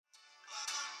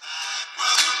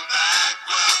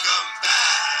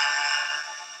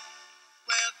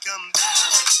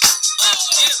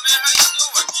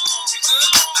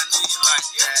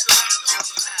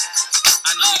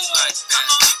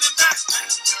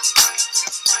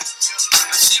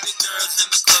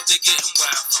getting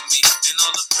wild for me. And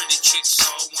all the pretty chicks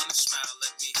all wanna smile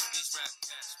at me. These rap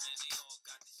cats, man, they all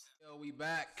got this. Yo, we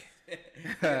back.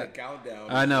 Countdown.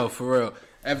 I know, for real.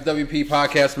 FWP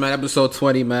Podcast, man, episode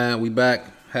 20, man. We back.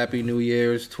 Happy New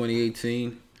Year's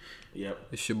 2018. Yep.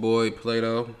 It's your boy,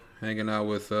 Plato, hanging out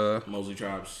with, Mosley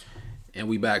Tribes. and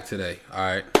we back today. All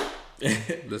right.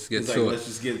 Let's get It's to like, it. let's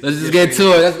just get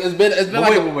to it. It's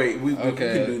been Wait. We Okay.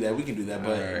 can do that. We can do that.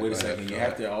 But All right, wait a go second. ahead, You go have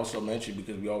ahead. to also mention,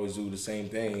 because we always do the same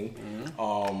thing.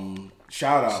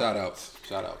 Shout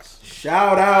out.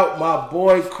 Shout out my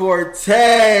boy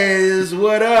Cortez.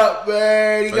 What up,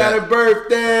 man? He got a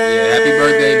birthday. Yeah, happy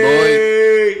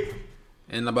birthday, boy.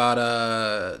 In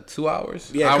about 2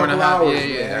 hours. Yeah, hour a couple and a half. hours,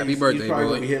 Yeah. man. Happy He's birthday, probably boy.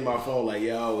 gonna be hitting my phone like,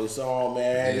 yo, it's on,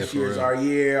 man. Yeah, This for year's real. our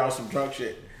year. On some drunk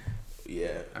shit.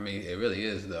 Yeah. I mean, it really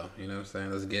is, though. You know what I'm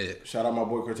saying? Let's get it. Shout out my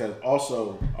boy Cortez.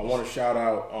 Also, I want to shout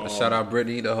out. Shout out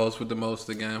Brittany, the host with the most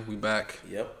again. We back.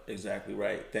 Yep, exactly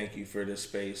right. Thank you for this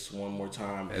space one more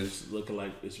time. It's looking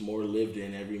like it's more lived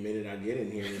in every minute I get in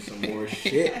here. There's some more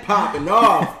shit popping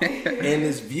off. And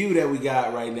this view that we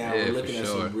got right now, Yeah, we're looking for at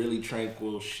sure. some really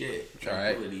tranquil shit.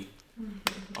 Right. Tranquility.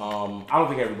 I don't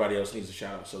think everybody else needs a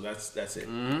shout out, so that's it.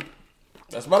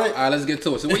 That's about it. All right, let's get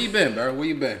to it. So where you been, bro? Where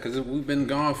you been? Because we've been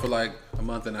gone for like a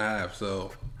month and a half.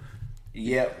 So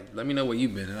Yep. let me know where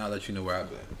you've been, and I'll let you know where I've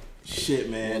been. Shit,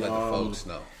 man. We'll let the folks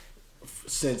know.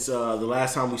 Since the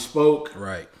last time we spoke,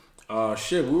 Right.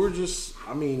 shit, we were just,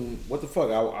 I mean, what the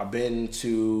fuck? I've been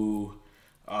to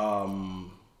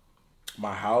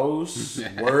my house,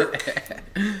 work.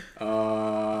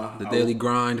 The daily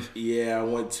grind. Yeah, I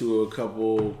went to a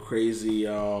couple crazy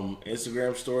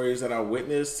Instagram stories that I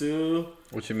witnessed to,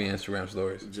 What you mean Instagram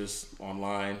stories? just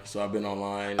online. So I've been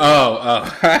online. Oh. I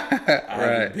Right.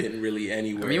 haven't been really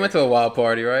anywhere. I mean, you went to a wild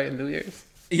party, right? New Year's?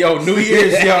 Yo, New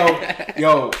Year's,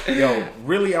 yo.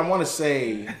 Really, I want to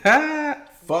say,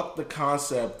 fuck the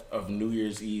concept of New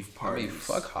Year's Eve I parties. mean,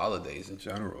 fuck holidays in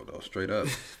general, though, straight up.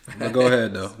 But go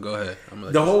ahead, though. Go ahead. I'm gonna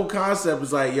let The you- whole concept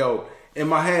is like, yo, in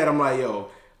my head, I'm like, yo,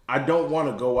 I don't want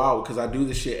to go out because I do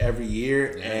this shit every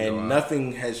year go out. and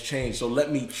nothing has changed. So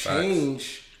let me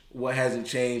change what hasn't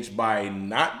changed by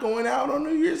not going out on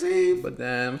New Year's Eve. But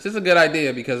damn, it's just a good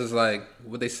idea because it's like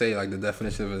what they say, like the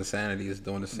definition of insanity is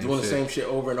doing the same Doing shit. the same shit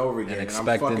over and over again. And I'm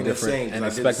expecting fucking different- insane 'cause and I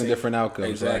did the expecting same- different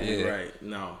outcomes, right? Exactly, Yeah. right.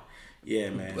 No. Yeah,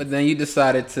 man. But then you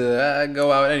decided to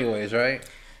go out anyways, right?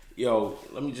 Yo,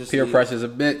 let me just Peer leave- pressure's a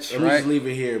bitch, Let me right? just leave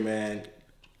it here, man.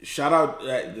 Shout out,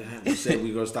 we said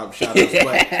we gonna stop shout outs,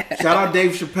 but shout out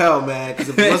Dave Chappelle, man, because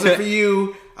if it wasn't for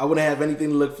you, I wouldn't have anything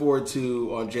to look forward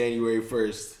to on January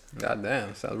 1st. God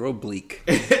damn, sounds real bleak.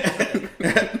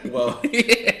 Well,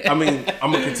 I mean,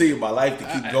 I'm gonna continue my life to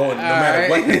keep going, no matter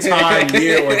what the time,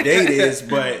 year, or date is.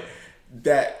 But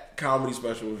that comedy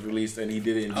special was released, and he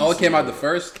did it. In Oh, it DC. came out the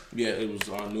first? Yeah, it was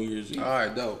on New Year's Eve. All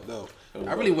right, dope.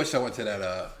 I really wish I went to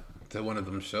that to one of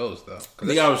them shows though. I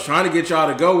think I was trying to get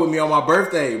y'all to go with me on my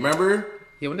birthday. Remember?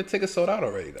 Yeah, when the tickets sold out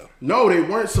already though. No, they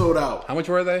weren't sold out. How much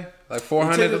were they? Like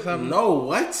 400 or something? No,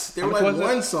 what? They were much like was it?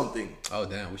 one something. Oh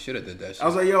damn, we should have did that shit. I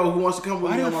was like, yo, who wants to come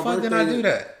with Why me the on my fuck birthday? didn't I do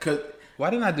that? Because Why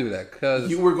didn't I do that? Cause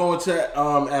you were going to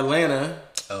Atlanta,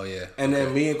 oh yeah, and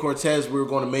then me and Cortez, we were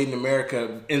going to Made in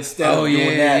America instead Oh, of doing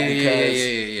yeah, that yeah, because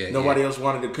yeah, nobody else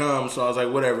wanted to come. So I was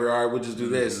like, whatever, all right, we'll just do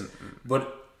this.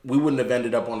 But we wouldn't have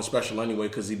ended up on a special anyway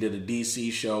because he did a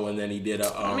DC show and then he did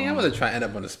a. I mean, I wasn't trying to end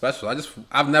up on a special.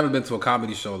 I've never been to a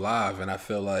comedy show live, and I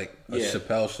feel like a Yeah.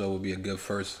 Chappelle show would be a good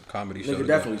first comedy show. Nigga, to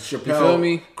definitely go. Chappelle. You feel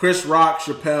me? Chris Rock,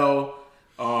 Chappelle.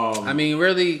 I mean,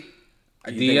 really,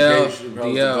 think DL, Dave Chappelle's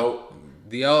the GOAT?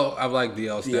 DL. I like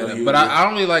DL stand up, you but do. I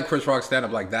don't really like Chris Rock stand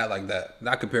up like that.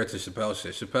 Not compared to Chappelle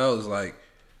shit. Chappelle is like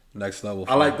next level.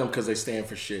 I like them because they stand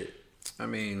for shit. I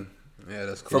mean, yeah,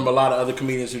 that's cool. From a lot of other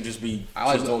comedians who just be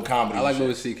just doing comedy. I like and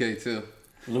Louis shit. C.K. too.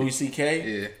 Louis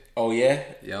C.K. Yeah, Oh yeah.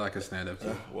 yeah, I like his stand up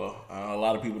too. Well, a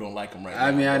lot of people don't like him right now.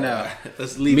 I mean, I but, know.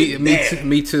 Let's leave it there.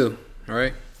 Me too. All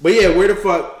right. But yeah, where the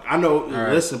fuck? I know.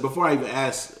 right. Listen, before I even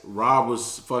asked, Rob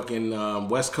was fucking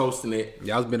West Coasting it.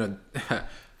 Yeah, I've been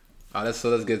let's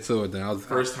get to it then. I was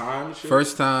First time. and shit?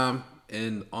 First time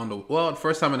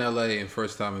first time in LA and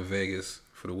first time in Vegas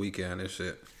for the weekend and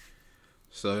shit.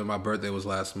 So my birthday was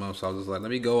last month, so I was just like,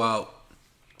 let me go out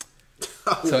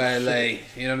to LA.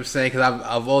 You know what I'm saying? Because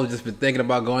I've always just been thinking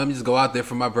about going. Let me just go out there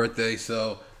for my birthday.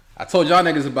 So I told y'all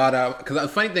niggas about it. Because the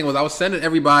funny thing was, I was sending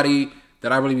everybody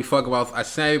that I really be fucking about. I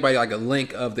sent everybody like a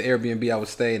link of the Airbnb I was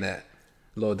staying at,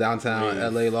 little downtown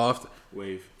LA loft.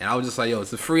 Wave. And I was just like, yo,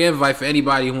 it's a free invite for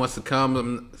anybody who wants to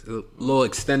come. A little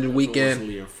extended It weekend. wasn't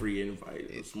really a free invite.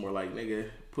 It's more like, nigga,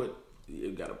 put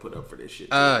you gotta put up for this shit.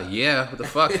 Yeah. What the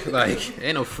fuck? Like,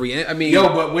 ain't no free. I mean,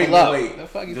 but wait. The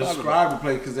fuck you Describe the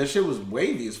place because that shit was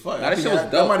wavy as fuck. That shit was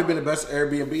dope. That might have been the best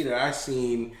Airbnb that I've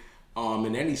seen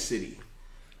in any city.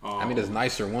 I mean, there's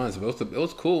nicer ones, but it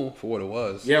was cool for what it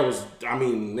was. Yeah, it was. I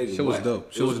mean, nigga, shit was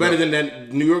dope. It was better than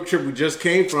that New York trip we just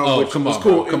came from. Oh, which come was on,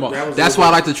 cool. Come on. That's why I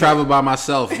like to travel by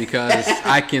myself because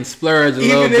I can splurge a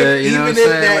little bit. You know what I'm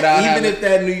saying? Even if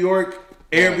that New York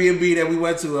Airbnb that we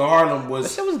went to in Harlem was...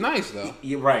 That shit was nice, though.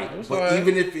 You're right. But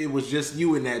even if it was just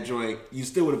you in that joint, you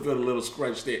still would have felt a little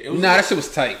scrunched there. That shit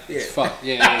was tight. Yeah. Fuck.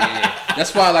 Yeah.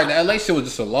 That's why, like, the LA shit was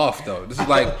just a loft, though. This is,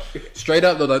 like, straight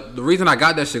up, though, the reason I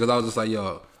got that shit, because I was just like,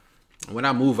 yo, when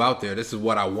I move out there, this is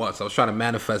what I want. So I was trying to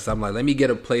manifest. I'm like, let me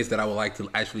get a place that I would like to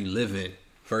actually live in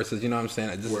versus, you know what I'm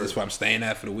saying? This is where I'm staying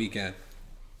at for the weekend.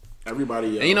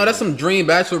 Everybody... and, that's some dream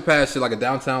bachelor pad shit, like a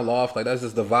downtown loft. Like, that's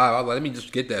just the vibe. I was like, let me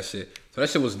just get that shit. So that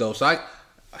shit was dope. So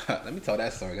let me tell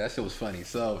that story. That shit was funny.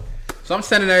 So I'm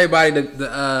sending everybody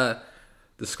the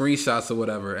screenshots or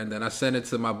whatever, and then I send it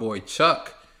to my boy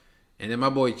Chuck, and then my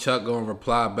boy Chuck gonna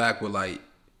reply back with like,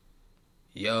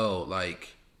 "Yo,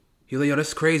 like, he like, yo,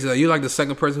 that's crazy. Like, you like the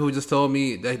second person who just told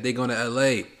me that they going to LA."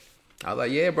 I was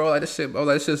like, "Yeah, bro. Like this shit. Bro,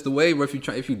 like this shit's the way. Bro,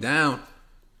 if you down."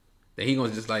 Then he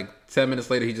gonna just like 10 minutes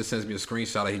later, he just sends me a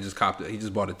screenshot. Like he just copped it. He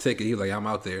just bought a ticket. He's like, "I'm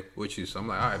out there with you." So I'm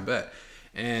like, "All right, bet."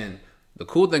 And the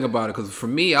cool thing about it, because for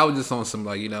me, I was just on some,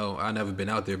 like, I never been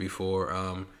out there before.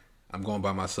 I'm going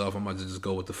by myself. I'm going to just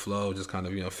go with the flow, just kind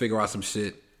of, figure out some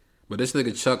shit. But this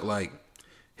nigga Chuck, like,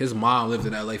 his mom lived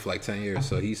in LA for like 10 years.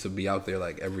 So he used to be out there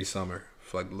like every summer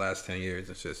for like the last 10 years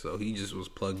and shit. So he just was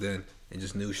plugged in and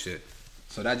just knew shit.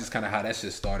 So that's just kind of how that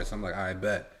shit started. So I'm like, all right,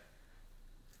 bet.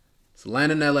 So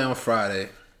landing in LA on Friday.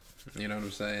 You know what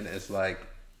I'm saying? It's like,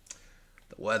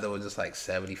 the weather was just like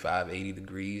 75, 80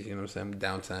 degrees. You know what I'm saying?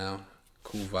 Downtown.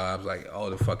 Cool vibes, like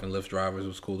all the fucking Lyft drivers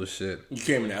was cool as shit. You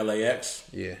came into LAX?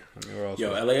 Yeah. I mean, we're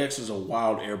all LAX is a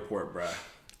wild airport, bro.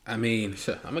 I mean,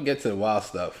 I'm gonna get to the wild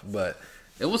stuff, but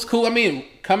it was cool. I mean,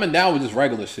 coming down was just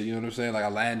regular shit, you know what I'm saying? Like I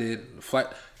landed,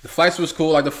 the flights was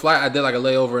cool. Like the flight, I did like a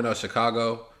layover in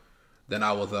Chicago. Then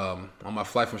I was on my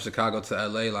flight from Chicago to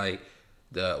LA, like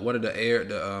what do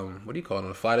you call them?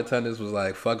 The flight attendants was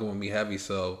like fucking with me heavy,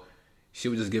 so she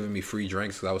was just giving me free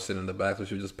drinks because I was sitting in the back, so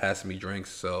she was just passing me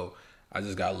drinks, so I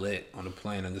just got lit on the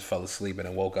plane and just fell asleep and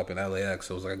then woke up in LAX.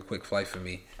 So it was like a quick flight for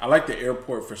me. I like the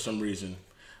airport for some reason.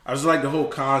 I just like the whole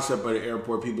concept of the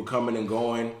airport, people coming and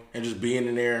going and just being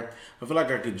in there. I feel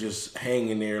like I could just hang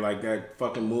in there like that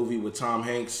fucking movie with Tom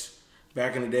Hanks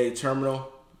back in the day, Terminal.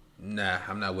 Nah,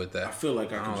 I'm not with that. I feel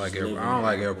like I don't like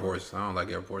airports. I don't like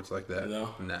airports like that.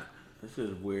 No? Nah. This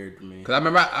is weird to me. Cause I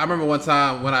remember one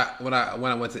time when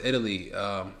I went to Italy,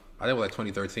 I think it was like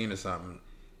 2013 or something.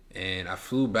 And I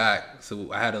flew back,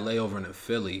 so I had a layover in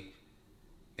Philly,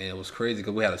 and it was crazy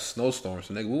because we had a snowstorm.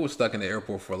 So nigga, we were stuck in the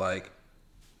airport for like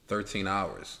 13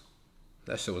 hours.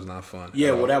 That shit was not fun.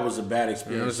 Yeah, well, that was a bad experience.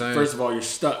 You know what I'm saying? First of all, you're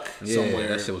stuck somewhere.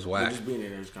 That shit was whack. Just being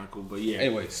in there is kind of cool, but yeah.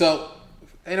 Anyway, so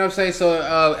you know what I'm saying? So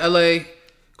LA,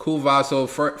 cool vibe. So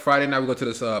Friday night we go to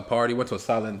this party. Went to a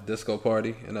silent disco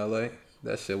party in LA.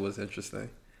 That shit was interesting.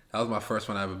 That was my first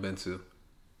one I ever been to.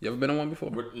 You ever been on one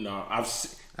before? No, I've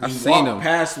seen them.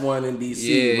 Past one in DC.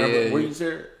 Yeah, remember? Were you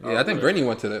there? Yeah, I think Brittany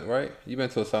went to that, right? You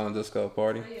been to a silent disco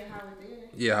party? Oh, yeah, Howard Theater.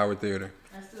 Yeah, Howard Theater.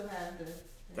 I still have the...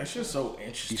 That's just so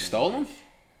interesting. You stole them?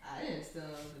 I didn't steal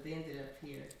them, but they ended up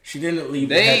here. She didn't leave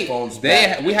the headphones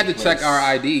back. We had to check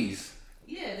our IDs.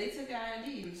 Yeah, they took our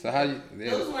IDs. So how you...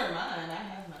 Those weren't mine. I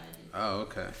have my IDs. Oh,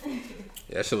 okay.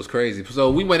 Yeah, that shit was crazy. So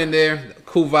we went in there,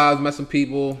 cool vibes, met some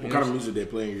people. What kind of music they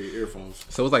play in your earphones?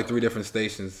 So it was like 3 different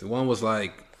stations. One was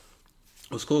like,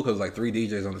 it was cool because like 3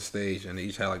 DJs on the stage and they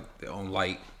each had like their own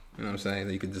light. You know what I'm saying?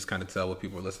 That you could just kind of tell what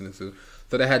people were listening to.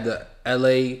 So they had the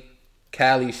LA,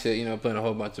 Cali shit, playing a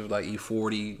whole bunch of like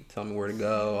E40, Tell Me Where to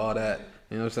Go, all that.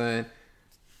 You know what I'm saying?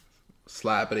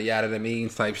 Slap it, a yada that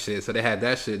means type shit. So they had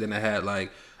that shit. Then they had like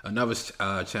another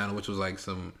channel, which was like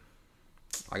some,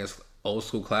 I guess, old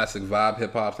school classic vibe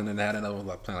hip hop, and then they had another one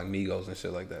like playing like Migos and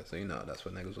shit like that. So that's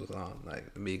what niggas was on,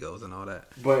 like the Migos and all that.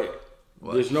 But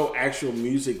there's no actual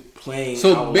music playing.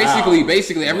 So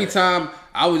basically, every time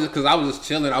I was just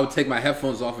chilling, I would take my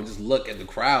headphones off and just look at the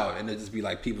crowd, and it'd just be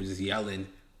like people just yelling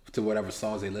to whatever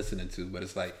songs they listening to. But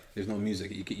it's like there's no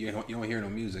music. You don't hear no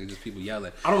music. It's just people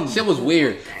yelling. Shit was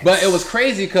weird, but it was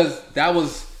crazy because that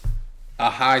was a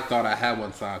high thought I had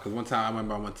one time. Because one time I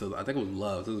remember I went to, I think it was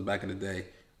Love. This was back in the day.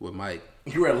 With Mike.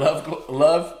 You were at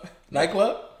Love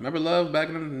nightclub? Remember Love back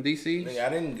in DC? I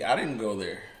didn't go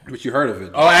there. But you heard of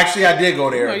it. Oh, actually, I did go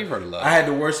there. No, you've heard of Love. I had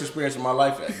the worst experience of my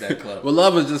life at that club. Well,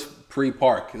 Love was just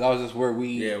pre-park. That was just where we...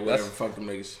 Yeah, whatever. Fuck them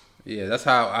niggas. Yeah, that's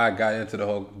how I got into the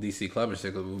whole DC club and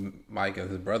shit. Cause Mike and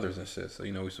his brothers and shit. So we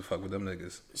used to fuck with them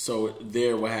niggas. So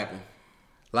there, what happened?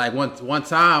 Like one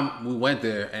time we went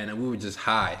there and we were just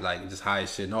high, like just high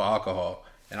as shit, no alcohol.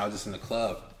 And I was just in the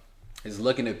club, just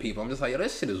looking at people. I'm just like, yo,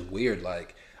 this shit is weird.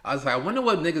 Like I was like, I wonder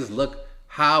what niggas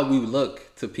how we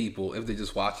look to people if they're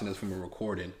just watching us from a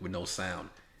recording with no sound.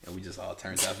 And we just all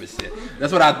turned up and shit.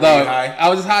 That's what I thought. I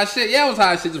was just high as shit. Yeah, I was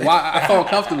high as shit. Just I felt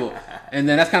comfortable. And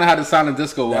then that's kind of how the silent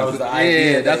disco was. That was the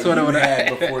idea. Yeah, that's what it would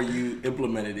had before you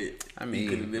implemented it. I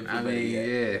mean,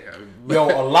 yeah. Yo,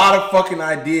 a lot of fucking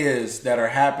ideas that are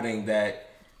happening that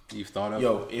you've thought of.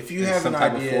 Yo, if you have some an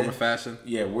type idea, of form of fashion.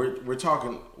 Yeah, we're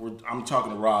talking. I'm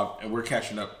talking to Rob, and we're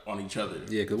catching up on each other.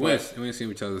 Yeah, because we ain't seen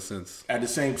each other since. At the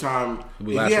same time, if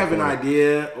you have an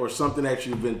idea or something that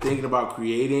you've been thinking about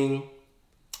creating,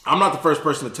 I'm not the first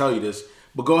person to tell you this,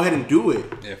 but go ahead and do it.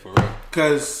 Yeah, for real.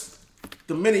 Because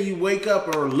the minute you wake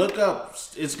up or look up,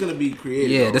 it's gonna be creative.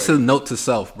 Yeah, already. This is a note to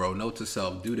self, bro. Note to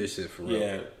self. Do this shit for real.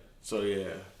 Yeah. So yeah.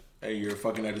 Hey, you're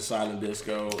fucking at the silent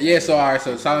disco. Yeah. So all right.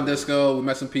 So silent disco. We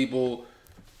met some people.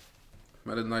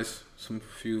 Met some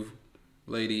few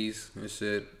ladies and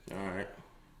shit. All right.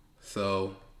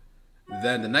 So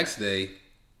then the next day,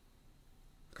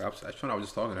 I was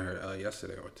just talking to her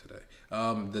yesterday or today.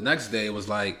 The next day was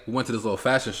like we went to this little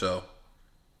fashion show.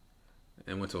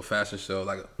 And went to a fashion show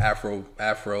like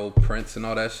Afro prints and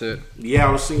all that shit. Yeah,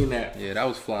 I was seeing that. Yeah, that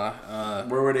was fly.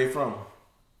 Where were they from?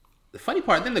 The funny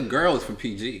part, I think the girl is from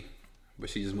PG, but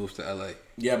she just moved to LA.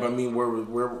 Yeah, but I mean,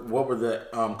 what were the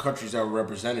countries that were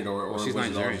represented, or she's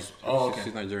Nigerian? Oh, okay.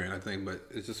 She's Nigerian, I think, but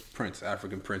it's just prints,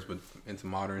 African prints, but into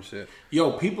modern shit.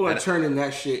 Yo, people are turning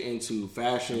that shit into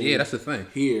fashion. Yeah, that's the thing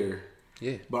here.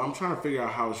 Yeah, but I'm trying to figure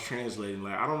out how it's translating.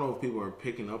 Like, I don't know if people are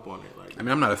picking up on it. Like, I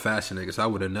mean, I'm not a fashion nigga, so I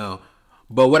wouldn't know.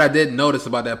 But what I did notice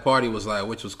about that party was like,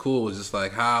 which was cool, was just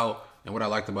like how, and what I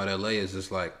liked about LA is just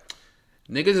like,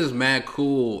 niggas is mad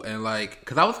cool, and like,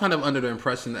 cause I was kind of under the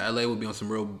impression that LA would be on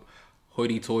some real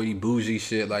hoity-toity, bougie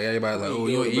shit. Like everybody's like, oh,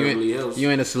 you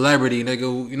ain't a celebrity,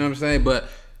 nigga. You know what I'm saying? But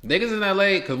niggas in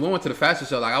LA, cause we went to the fashion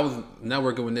show, like I was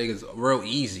networking with niggas real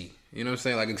easy. You know what I'm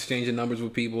saying? Like exchanging numbers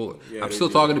with people. Yeah, I'm still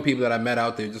talking to people that I met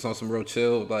out there just on some real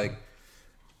chill, like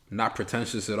not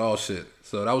pretentious at all shit.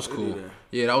 So that was cool.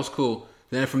 Yeah, that was cool.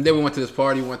 Then from there we went to this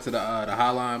party. We went to the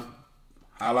Highline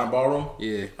Ballroom.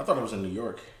 Yeah, I thought it was in New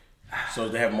York. So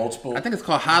they have multiple. I think it's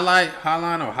called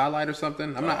Highline or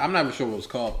something. I'm not even sure what it was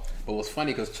called. But it was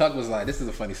funny because Chuck was like, "This is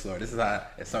a funny story. This is how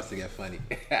it starts to get funny."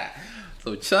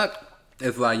 So Chuck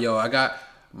is like, "Yo, I got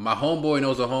my homeboy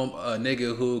knows a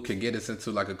nigga who can get us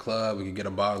into like a club. We can get a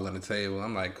bottle on the table."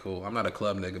 I'm like, "Cool. I'm not a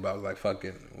club nigga, but I was like, fuck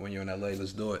it. When you're in LA,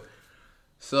 let's do it."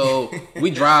 So we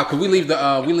drive, cause we leave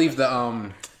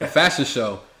the fashion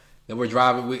show. Then we're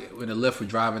driving. In the lift, we're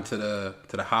driving to the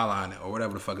Highline or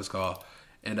whatever the fuck it's called.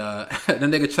 And the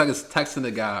nigga Chuck is texting the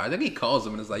guy. I think he calls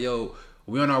him and it's like, "Yo,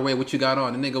 we on our way. What you got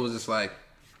on?" The nigga was just like,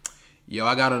 "Yo,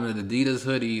 I got on an Adidas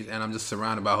hoodie and I'm just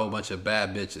surrounded by a whole bunch of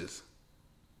bad bitches."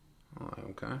 I'm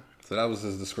like, okay. So that was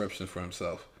his description for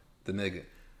himself, the nigga.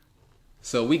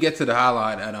 So we get to the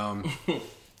Highline and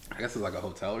I guess it's like a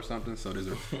hotel or something. So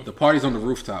the party's on the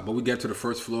rooftop, but we get to the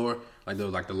first floor, like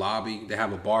the lobby. They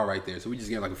have a bar right there, so we just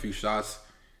get like a few shots,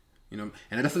 you know.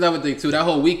 And that's another thing too. That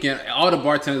whole weekend, all the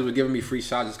bartenders were giving me free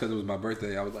shots just because it was my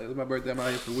birthday. I was like, "It's my birthday. I'm out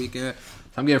here for the weekend."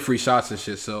 So I'm getting free shots and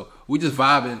shit. So we just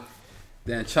vibing.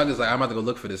 Then Chuck is like, "I'm about to go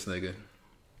look for this nigga."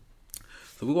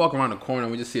 So we walk around the corner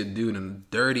and we just see a dude in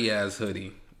a dirty ass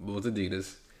hoodie with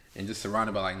Adidas and just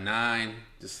surrounded by like 9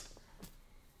 just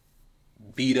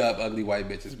beat up ugly white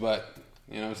bitches, but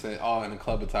you know what I'm saying, all in the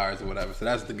club attires or whatever. So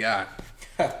that's the guy.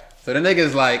 So the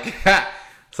nigga's like,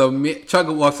 so Chuck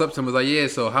walks up to him and was like, "Yeah,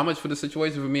 so how much for the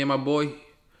situation for me and my boy?"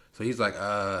 So he's like,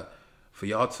 for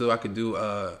y'all two, I could do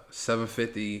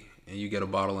 $750 and you get a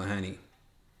bottle of Henny.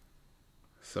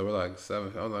 So we're like, I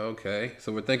was like, okay.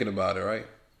 So we're thinking about it, right?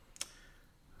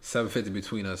 $750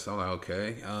 between us. I'm like,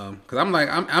 okay. Cause I'm like,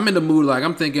 I'm in the mood, like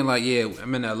I'm thinking like, yeah,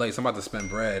 I'm in LA, so I'm about to spend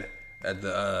bread at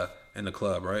the in the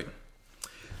club, right?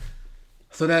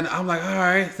 So then I'm like, all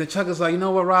right. Then Chuck is like, "You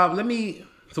know what, Rob?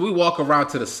 So we walk around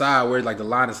to the side where like the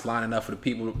line is lining up for the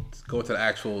people to go to the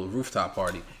actual rooftop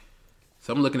party.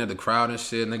 So I'm looking at the crowd and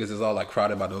shit. Niggas is all like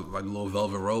crowded by the like little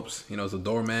velvet ropes. You know, it's a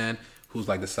doorman who's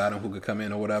like deciding who could come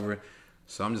in or whatever.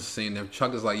 So I'm just seeing them.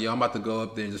 Chuck is like, "Yo, I'm about to go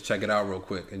up there and just check it out real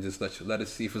quick and just let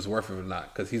us see if it's worth it or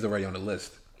not," because he's already on the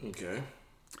list. Okay.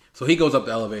 So he goes up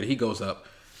the elevator. He goes up.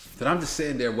 Then I'm just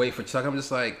sitting there waiting for Chuck. I'm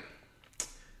just like,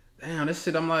 damn, this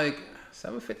shit. I'm like,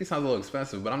 $750 sounds a little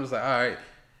expensive, but I'm just like, all right.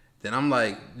 Then I'm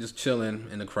like just chilling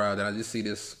in the crowd. Then I just see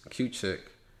this cute chick.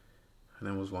 Her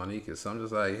name was Juanica. So I'm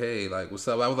just like, hey, like, what's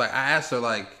up? I asked her,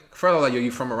 like, first I was like, yo, you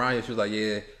from around here? She was like,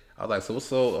 yeah. I was like, so what's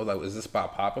so? I was like, is this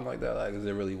spot popping like that? Like, is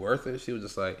it really worth it? She was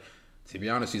just like, to be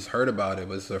honest, she's heard about it,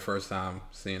 but it's her first time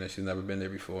seeing it. She's never been there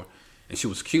before. And she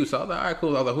was cute. So I was like, all right, cool.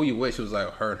 I was like, who you with? She was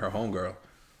like, her and her homegirl,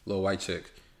 little white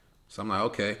chick. So I'm like,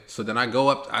 okay. So then I go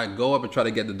up and try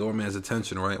to get the doorman's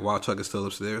attention, right? While Chuck is still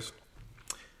upstairs.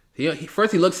 He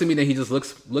first he looks at me, then he just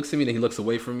looks at me, then he looks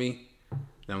away from me.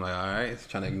 And I'm like, all right, he's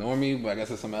trying to ignore me, but I guess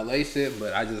it's some LA shit.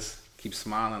 But I just keep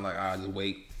smiling, like, I just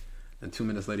wait. And 2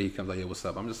 minutes later, he comes like, yo, what's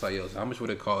up? I'm just like, yo, so how much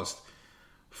would it cost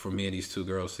for me and these two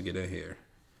girls to get in here?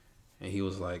 And he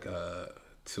was like,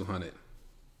 $200.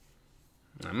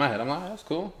 In my head, I'm like, that's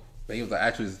cool. But he was like,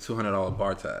 actually, it's a $200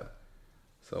 bar tab.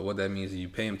 So what that means is you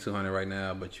pay him $200 right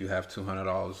now, but you have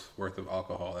 $200 worth of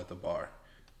alcohol at the bar.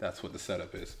 That's what the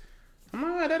setup is. I'm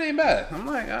like, all right, that ain't bad. I'm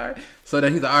like, all right. So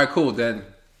then he's like, all right, cool. Then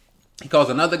he calls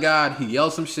another guy. He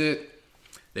yells some shit.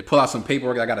 They pull out some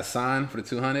paperwork I got to sign for the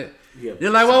 $200. Yeah. They're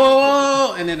like,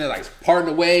 whoa. And then they're like parting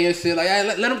away and shit. Like, hey,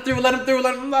 let him through.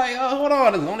 I'm like, oh, hold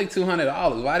on. It's only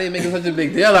 $200. Why they making such a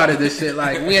big deal out of this shit?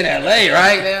 Like, we in LA,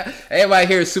 right? Everybody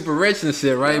here is super rich and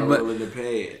shit, right? But willing to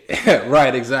pay it.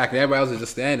 Right, exactly. Everybody else is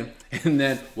just standing. And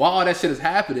then while all that shit is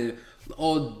happening,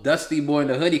 old dusty boy in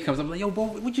the hoodie comes up like, yo, bro,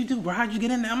 what'd you do, bro? How'd you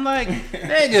get in there? I'm like,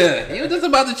 nigga, you was just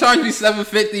about to charge me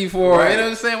 $750 for, right. You know what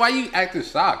I'm saying? Why you acting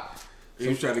shocked? He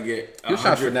was trying to get he was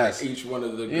trying to finesse each one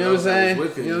of the girls, you know what I'm saying?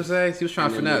 With him. You know what I'm saying? He was trying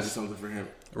to finesse something for him.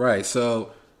 Right.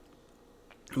 So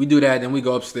we do that, then we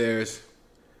go upstairs.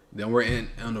 Then we're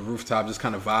on the rooftop, just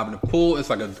kind of vibing. The pool, it's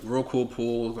like a real cool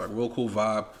pool, like a real cool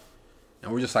vibe.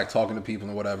 And we're just like talking to people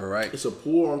and whatever, right? It's a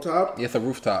pool on top? Yeah, it's a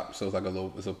rooftop. So it's like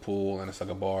it's a pool and it's like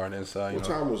a bar on the inside. What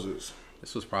time was this?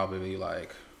 This was probably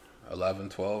like 11,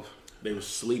 12. They was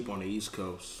asleep on the East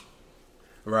Coast.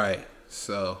 Right.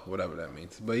 So, whatever that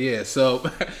means. But yeah, so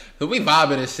we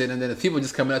vibing and shit, and then the people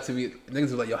just coming up to me,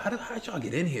 niggas were like, yo, how did y'all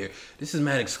get in here? This is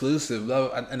mad exclusive.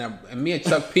 And me and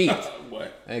Chuck peeped.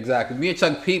 What? Exactly. Me and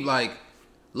Chuck peeped, like,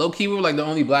 low-key, we were like the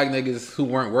only black niggas who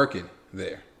weren't working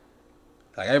there.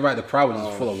 Like, everybody at the crowd was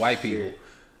just full of white people.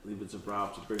 Leave it to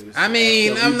Rob to bring this. I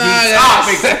mean, FWP I'm not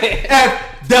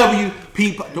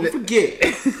FWP. Don't forget,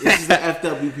 this is the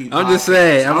FWP. I'm just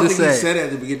saying. I don't think you said it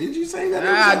at the beginning. Did you say that?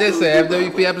 I did say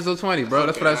FWP episode 20, bro.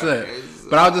 That's what I said. Right.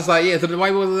 But I was just like, yeah. So the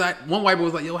white boy was like, one white boy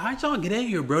was like, yo, how'd y'all get in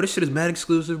here, bro? This shit is mad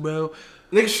exclusive, bro.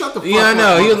 Nigga, shut the fuck up. Yeah, I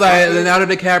know. He was like, Leonardo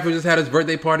DiCaprio just had his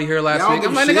birthday party here last week.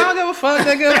 I'm like, nigga, I don't give a fuck,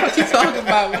 nigga. What you talking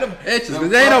about? What the bitches? Because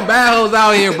there ain't no bad hoes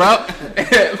out here, bro.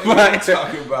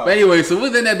 But anyway, so we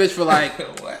was in that bitch for like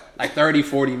 30,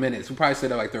 40 minutes. We probably stayed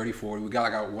there like 30, 40. We got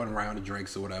like our one round of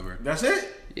drinks or whatever. That's it?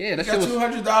 Yeah, that shit was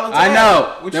 $200. I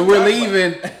know. Then we're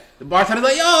leaving. The bartender's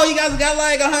like, yo, you guys got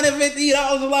like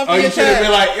 $150 left for your you should have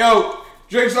been like, yo,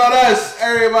 drinks on us.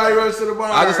 Everybody runs to the bar.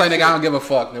 I was just like, nigga, I don't give a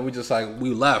fuck. Then we just like, we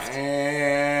left.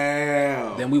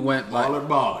 Damn. Then we went like.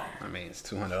 Baller. I mean, it's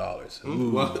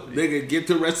 $200. Well, nigga, get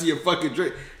the rest of your fucking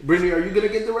drink. Brittany, are you going to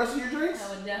get the rest of your drinks?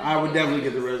 I would definitely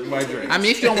get the rest of my drinks. I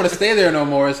mean, if you don't want to stay there no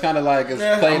more, it's kind of like it's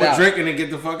played out. Drinking and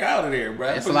get the fuck out of there, bro.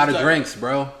 It's a lot of drinks,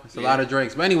 bro. It's a lot of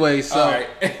drinks. But anyway, so. All right.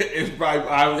 It's probably,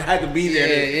 I had to be there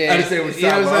to understand what you know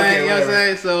what I'm saying? You know what I'm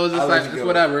saying? So it was just like, it's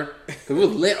whatever. Because we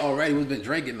was lit already. We've been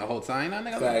drinking the whole time. You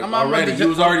know, nigga, I'm already. You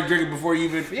was already drinking before you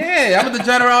even. Yeah, I'm a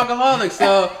degenerate alcoholic.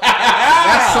 So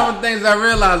that's some of the things I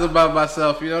realized about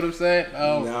myself. You know what I'm saying?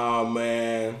 No,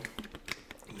 man.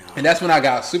 No. And that's when I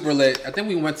got super lit. I think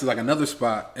we went to like another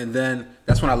spot, and then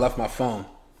that's when I left my phone.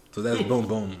 So that's boom,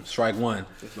 boom, strike one.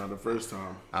 That's not the first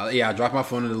time. I dropped my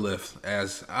phone in the lift.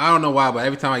 As I don't know why, but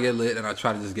every time I get lit and I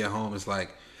try to just get home, it's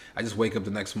like I just wake up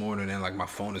the next morning and like my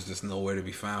phone is just nowhere to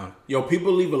be found. Yo,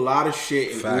 people leave a lot of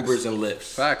shit in Ubers and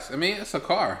Lyfts. Facts. I mean, it's a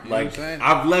car. You know what I'm saying?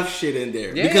 I've left shit in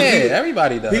there. Yeah, because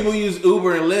everybody does. People use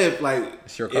Uber and Lyft like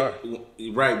it's your car,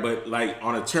 right? But like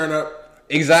on a turn up.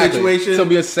 Exactly. Situation. So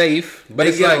be safe, but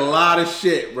it's get like a lot of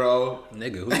shit, bro.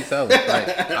 Nigga, who you telling?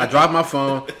 Like, I dropped my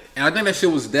phone, and I think that shit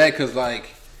was dead because like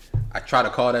I tried to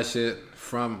call that shit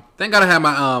from. Thank God I had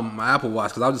my my Apple Watch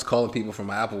because I was just calling people from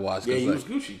my Apple Watch. Yeah, you like, was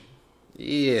Gucci.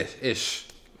 Yeah, ish.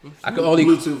 I could only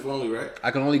Bluetooth only, right?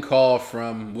 I can only call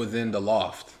from within the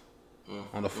loft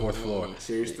on the fourth floor.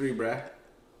 Series 3, bruh.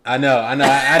 I know.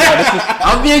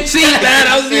 I was being cheap, man.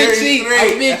 I was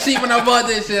being cheap when I bought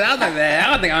this shit. I was like, man, I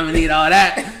don't think I'm gonna need all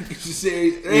that.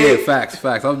 Series 3. Yeah, facts.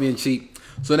 I was being cheap.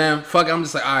 So then, fuck it, I'm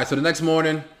just like, all right. So the next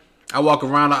morning, I walk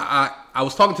around. I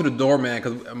was talking to the doorman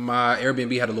because my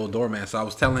Airbnb had a little doorman. So I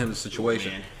was telling him the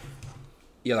situation.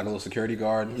 Yeah, like a little security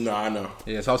guard. No, I know.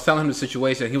 Yeah, so I was telling him the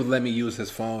situation. He would let me use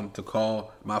his phone to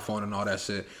call my phone and all that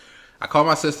shit. I called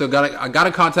my sister. I got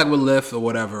in contact with Lyft or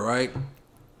whatever, right?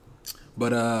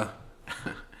 But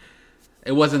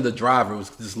it wasn't the driver. It was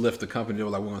just Lyft, the company. They were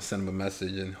like, we're gonna send him a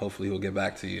message and hopefully he'll get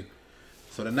back to you.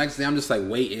 So the next day, I'm just like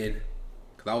waiting,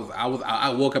 cause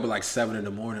I woke up at like 7 in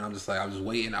the morning. I'm just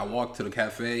waiting. I walked to the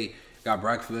cafe, got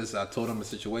breakfast. I told them the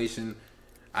situation.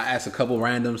 I asked a couple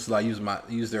randoms to like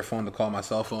use their phone to call my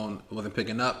cell phone. It wasn't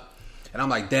picking up, and I'm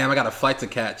like, damn, I got a flight to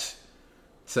catch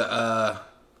to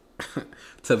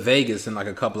to Vegas in like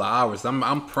a couple of hours.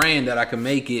 I'm praying that I can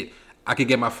make it. I could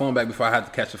get my phone back before I have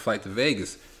to catch a flight to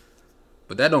Vegas.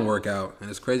 But that don't work out, and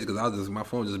it's crazy because my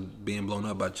phone was just being blown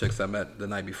up by chicks I met the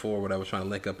night before when I was trying to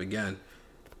link up again.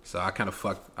 So I kind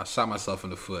of I shot myself in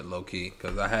the foot low key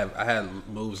because I had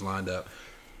moves lined up.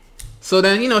 So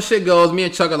then shit goes. Me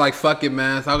and Chuck are like, fuck it,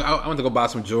 man. So I went to go buy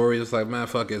some jewelry. It's like, man,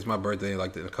 fuck it. It's my birthday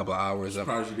like in a couple of hours. I'm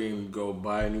surprised you didn't go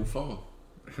buy a new phone.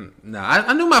 Nah,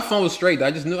 I knew my phone was straight. I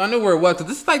knew where it was.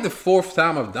 This is like the 4th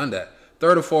time I've done that.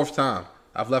 3rd or 4th time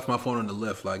I've left my phone on the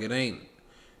lift. Like it ain't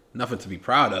nothing to be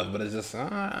proud of, but it's just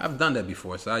I've done that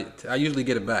before, so I usually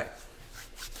get it back.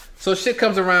 So shit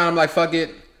comes around, I'm like, fuck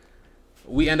it.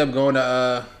 We end up going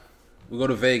to we go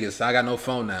to Vegas. I got no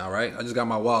phone now, right? I just got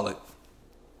my wallet.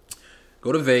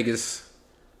 Go to Vegas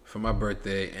for my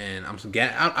birthday, and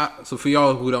so for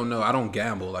y'all who don't know, I don't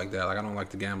gamble like that. Like I don't like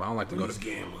to gamble. I don't like to go to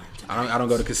gambling. I don't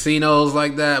go to casinos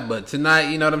like that. But tonight,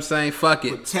 you know what I'm saying? Fuck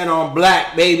it. Put 10 on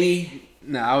black, baby.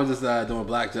 Nah, I was just doing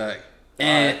blackjack.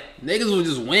 And niggas was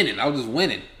just winning. I was just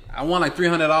winning. I won like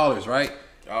 $300, right?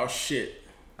 Oh, shit.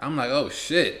 I'm like, oh,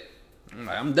 shit. I'm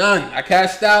like, I'm done. I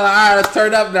cashed out. All right, let's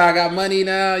turn up now. I got money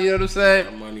now. You know what I'm saying?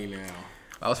 Got money now.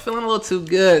 I was feeling a little too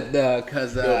good, though,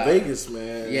 because... Vegas,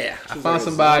 man. Yeah, I found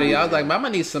somebody. I was like, I'm going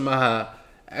to need some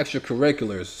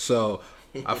extracurriculars. So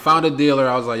I found a dealer.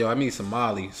 I was like, yo, I need some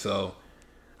Molly. So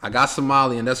I got some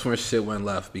Molly, and that's when shit went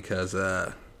left because...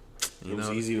 It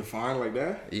was easy to find like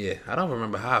that? Yeah, I don't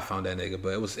remember how I found that nigga, but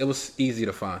it was easy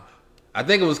to find. I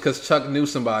think it was because Chuck knew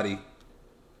somebody.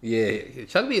 Yeah,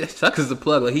 Chuck is the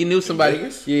plug. Like he knew somebody.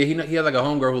 Yeah, he had like a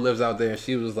homegirl who lives out there, and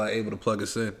she was like able to plug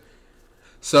us in.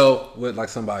 So with like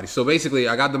somebody. So basically,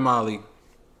 I got the Molly.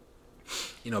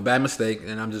 Bad mistake,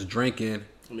 and I'm just drinking.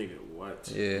 Nigga,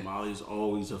 what? Yeah, Molly's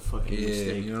always a fucking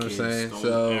mistake. You know what I'm saying?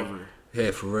 Don't ever. Yeah,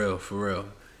 for real.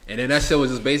 And then that shit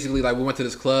was just basically like we went to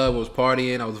this club, was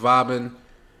partying, I was vibing.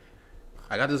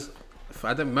 I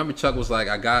remember Chuck was like,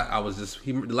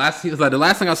 the last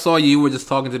thing I saw you were just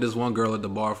talking to this one girl at the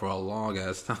bar for a long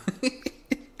ass time.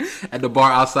 At the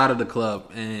bar outside of the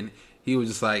club. And he was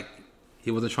just like,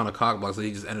 he wasn't trying to cockblock, so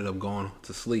he just ended up going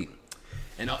to sleep.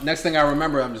 And next thing I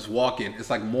remember, I'm just walking. It's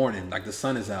like morning, like the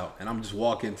sun is out, and I'm just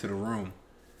walking to the room.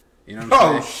 You know what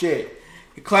I'm saying? Shit.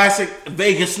 Classic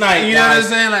Vegas night. You know what I'm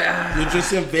saying? Like you're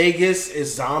just in Vegas.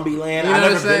 It's Zombie Land. You know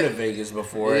I've never been to Vegas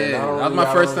before. Yeah, that was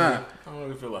my first time. I don't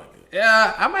really feel like it.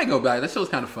 Yeah, I might go back. That shit was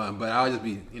kind of fun, but I'll just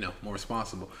be, more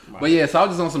responsible. Right. But yeah, so I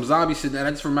was just on some zombie shit, and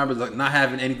I just remember like not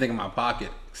having anything in my pocket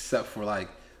except for like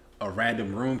a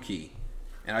random room key,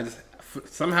 and I just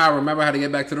somehow remember how to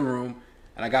get back to the room,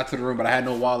 and I got to the room, but I had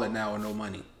no wallet now or no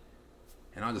money,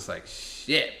 and I was just like,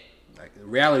 shit. Like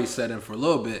reality set in for a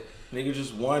little bit. Nigga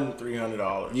just won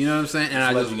 $300. You know what I'm saying? And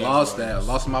I just lost that.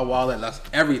 Lost my wallet. Lost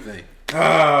everything.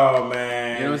 Oh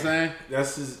man. You know what I'm saying?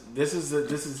 This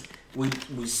is we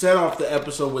set off the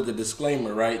episode with the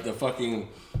disclaimer, right? The fucking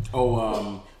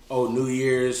New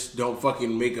Year's, don't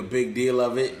fucking make a big deal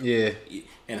of it. Yeah.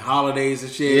 And holidays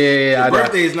and shit. Yeah. Your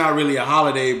birthday is not really a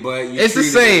holiday, but it's the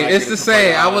same. It's the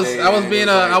same. I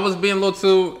was being a little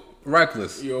too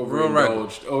reckless. You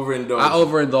overindulged. I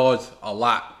overindulged a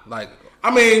lot. Like. I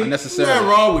mean, unnecessarily. nothing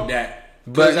wrong with that.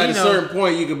 But at a certain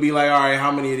point, you could be like, all right,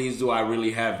 how many of these do I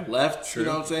really have left? True. You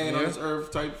know what I'm saying? On this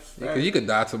earth type. Because you could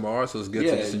die tomorrow, so it's good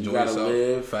to just enjoy yourself.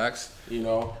 Live, facts.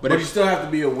 But you still have to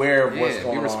be aware of what's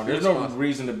going on. There's no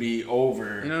reason to be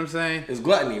over. You know what I'm saying? It's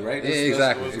gluttony, right? That's,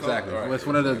 exactly. Right, it's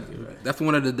one of the. That's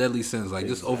one of the deadly sins. Like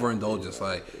just overindulgence.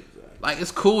 Like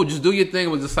it's cool. Just do your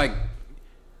thing. With just like,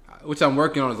 which I'm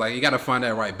working on is like you got to find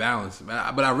that right balance.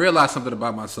 But I realized something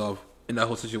about myself in that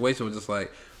whole situation was just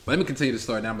like. But let me continue the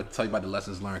story. Now I'm gonna tell you about the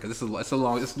lessons learned because it's a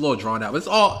little drawn out. But it's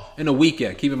all in a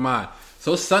weekend. Keep in mind.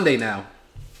 So it's Sunday now,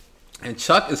 and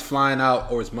Chuck is flying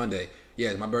out, or it's Monday.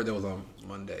 Yeah, my birthday was on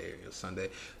Monday or Sunday.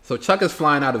 So Chuck is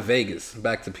flying out of Vegas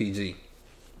back to PG,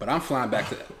 but I'm flying back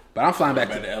to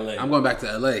LA. I'm going back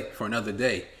to LA for another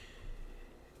day,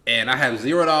 and I have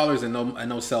 $0 and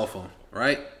no cell phone.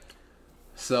 Right.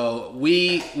 So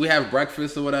we have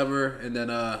breakfast or whatever, and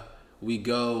then we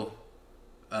go.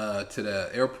 To the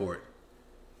airport,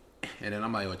 and then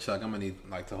I'm like, "Yo, Chuck, I'm gonna need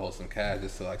like to hold some cash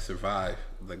just to like survive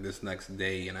like this next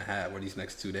day and a half, or these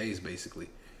next 2 days, basically."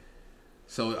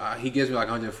 So he gives me like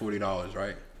 $140,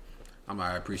 right?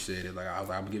 I appreciate it. Like I was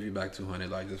like, I'll give you back $200,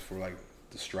 like just for like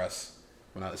the stress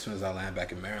as soon as I land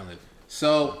back in Maryland.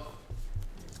 So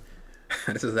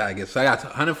this is how I get. So I got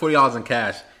 $140 in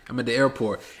cash. I'm at the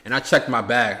airport and I checked my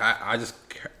bag. I just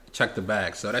checked the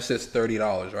bag. So that shit's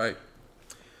 $30, right?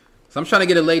 So I'm trying to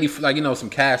get a lady like some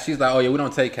cash. She's like, oh yeah, we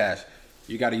don't take cash.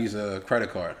 You got to use a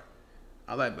credit card.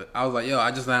 I was like, yo,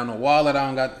 I just don't have no wallet. I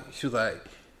don't got. She was like,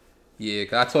 yeah,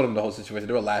 cause I told them the whole situation.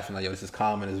 They were laughing like, yo, this is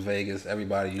common. It's Vegas.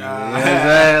 Everybody, you know what I'm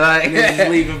saying? Like, just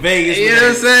leaving Vegas. You know what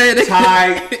I'm saying?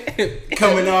 Tie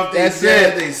coming off. That's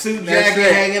it. it. They suit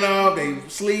jacket hanging off. They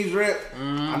sleeves ripped.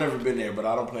 I've never been there, but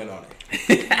I don't plan on it.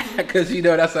 Cause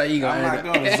that's how you gonna. I'm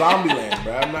not going to Zombieland,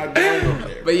 bro. I'm not going over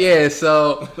there. But yeah,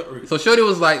 so Shorty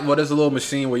was like, well, there's a little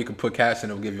machine where you can put cash in.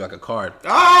 It'll give you like a card.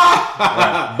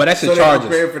 Right. But that shit charges.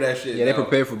 They prepared for that shit. Yeah, they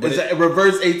prepared for. It's a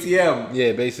reverse ATM.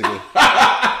 Yeah, basically.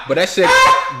 But that shit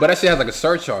has like a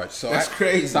surcharge. So that's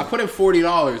crazy. So I put in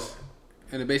 $40,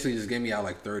 and it basically just gave me out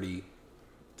like $32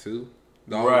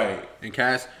 in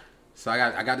cash. So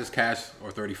I got this cash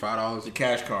or $35. The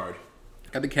cash card.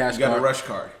 Got the cash card. You got a rush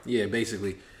card. Yeah,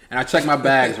 basically. And I checked my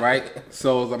bags, right?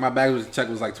 So like my bag was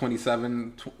like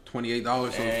 $27,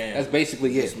 $28. So that's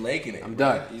basically it. Just making it. I'm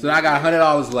done. So I got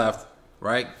 $100 left,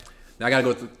 right? Now I got to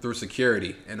go through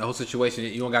security. And the whole situation,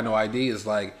 you don't got no ID. It's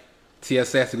like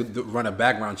TSA has to run a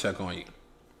background check on you.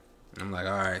 I'm like,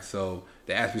 all right. So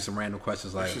they asked me some random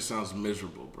questions like, that shit sounds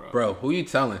miserable, bro. Bro, who you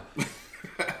telling?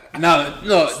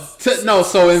 No.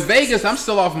 So in Vegas, I'm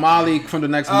still off Molly from the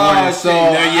next morning.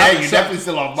 You're definitely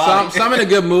still off Molly. So I'm in a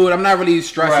good mood. I'm not really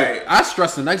stressing. Right. I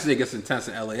stress the next day. It gets intense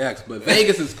in LAX, but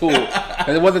Vegas is cool.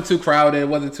 It wasn't too crowded. It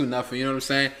wasn't too nothing. You know what I'm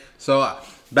saying? So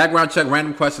background check,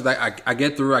 random questions. I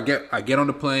get through. I get on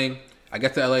the plane. I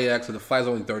get to LAX. So the flight's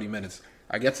only 30 minutes.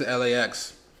 I get to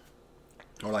LAX,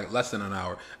 or like less than an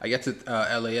hour. I get to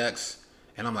LAX,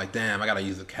 and I'm like, damn, I gotta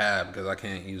use a cab because I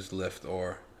can't use Lyft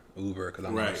or Uber because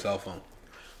I'm on my cell phone.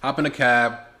 Hop in a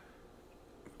cab,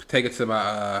 take it to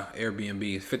my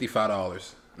Airbnb.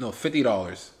 $55. No,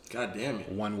 $50. God damn it.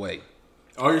 One way.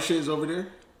 All your shit is over there?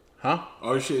 Huh?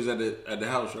 All your shit is at the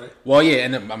house, right? Well, yeah,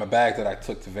 and then my bag that I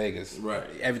took to Vegas. Right.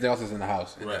 Everything else is in the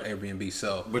house, in the Airbnb.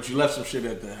 So. But you left some shit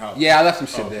at the house. Yeah, I left some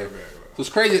shit there. Right. So it's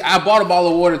crazy. I bought a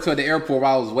bottle of water at the airport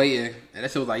while I was waiting, and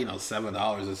that shit was like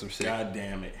 $7 or some shit. God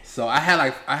damn it. So I had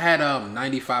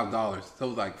 $95. So it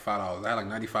was like $5. I had like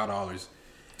 $95.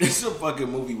 It's a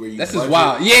fucking movie where you. This is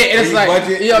wild. Yeah, and it's like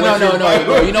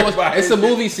no. You know what? It's a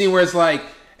movie scene where it's like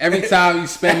every time you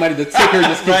spend money, the ticker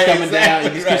just keeps coming down.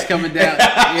 It just keeps coming down.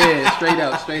 Yeah, straight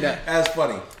up. That's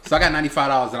funny. So I got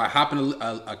 $95, and I hop in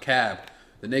a cab.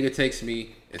 The nigga takes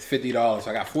me. It's $50.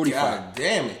 So I got $45. God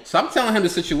damn it. So I'm telling him the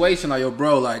situation, like, yo,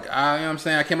 bro, like, you know what I'm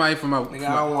saying? I came out here for my... Nigga,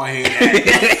 I don't want to hear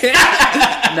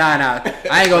that.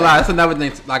 Nah. I ain't gonna lie. That's another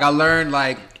thing. Like, I learned,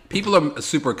 like, people are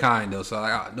super kind, though. So,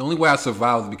 like, the only way I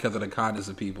survived was because of the kindness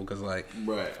of people. Because, like,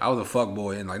 I was a fuck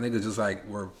boy. And, like, niggas just, like,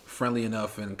 were friendly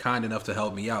enough and kind enough to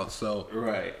help me out. So...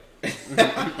 Right.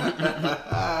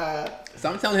 So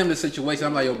I'm telling him the situation.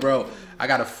 I'm like, yo, bro, I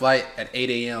got a flight at 8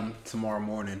 a.m. tomorrow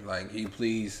morning. Like, can you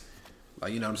please...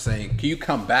 Like, you know what I'm saying? Can you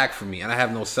come back for me? And I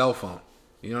have no cell phone.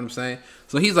 You know what I'm saying?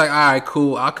 So he's like, all right,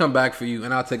 cool. I'll come back for you,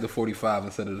 and I'll take the 45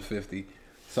 instead of the 50.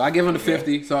 So I give him the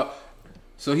 50. So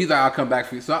he's like, I'll come back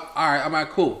for you. So, all right, I'm like,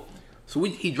 cool. So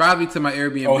he drives me to my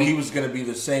Airbnb. Oh, he was going to be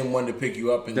the same one to pick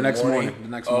you up in the next morning? The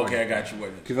next morning. Okay, I got you.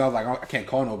 Because I was like, I can't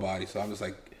call nobody. So I'm just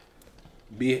like,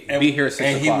 be here at 6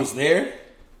 o'clock. And he was there?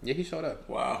 Yeah, he showed up.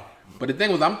 Wow. But the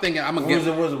thing was, I'm thinking, I'm going to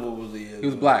get... What was he? He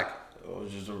was black. Oh, it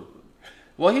was just a...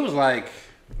 Well, he was like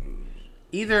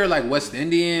either like West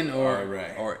Indian or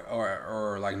right.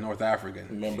 or like North African.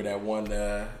 Remember that one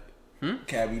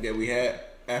cabbie that we had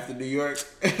after New York?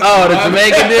 Oh, the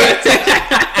Jamaican dude.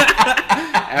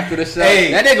 After the show,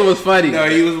 that nigga was funny. No,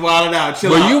 he was wilding out.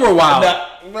 Chill out. You were wild.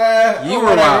 You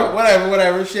were wild.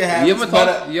 Whatever. Shit happens. You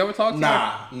ever talk to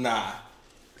him? Nah.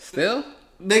 Still?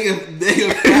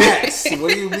 Nigga, facts.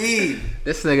 What do you mean?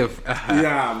 This nigga.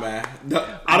 Nah, man.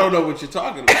 I don't know what you're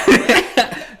talking about.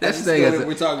 This nigga.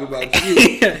 We're talking about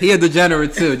you. He a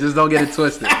degenerate too. Just don't get it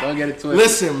twisted.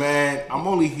 Listen, man. I'm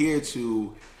only here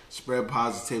to spread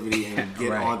positivity and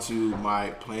get onto my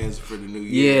plans for the new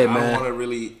year. Yeah, man. I don't want to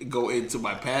really go into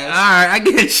my past. All right, I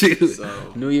get you.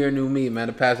 So, new year, new me, man.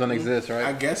 The past don't exist, right?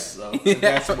 I guess so.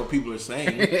 That's what people are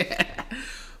saying.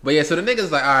 But yeah, so the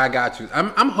nigga's like, all right, I got you.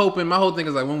 I'm hoping, my whole thing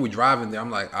is like when we driving there, I'm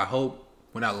like, I hope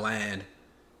when I land,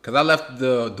 because I left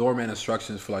the doorman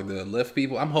instructions for like the Lyft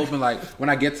people. I'm hoping like when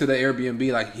I get to the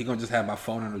Airbnb, like he gonna just have my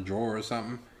phone in a drawer or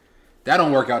something. That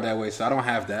don't work out that way, so I don't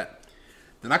have that.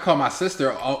 Then I call my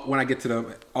sister when I get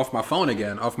to off my phone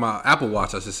again, off my Apple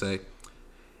Watch, I should say.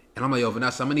 And I'm like, yo,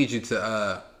 Vanessa, I'm gonna need you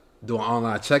to do an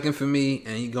online check-in for me,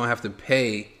 and you're gonna have to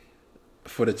pay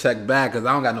for the check back because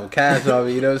I don't got no cash on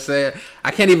me. You know what I'm saying?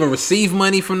 I can't even receive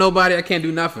money from nobody. I can't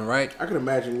do nothing, right? I can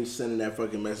imagine me sending that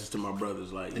fucking message to my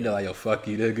brothers, like, And they're like, yo, fuck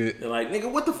you, nigga. they're like,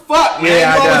 nigga, what the fuck, man?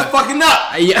 Yeah, You I always know. fucking up.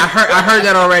 Yeah, I heard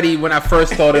that already when I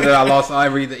first told her that I lost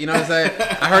everything. You know what I'm saying?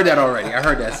 I heard that already. I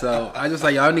heard that. So I just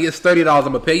like, yo, I need $30. I'm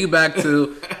gonna pay you back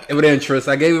too with interest.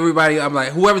 I gave everybody. I'm like,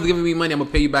 whoever's giving me money, I'm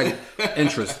gonna pay you back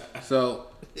interest. So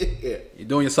Yeah. you're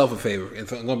doing yourself a favor.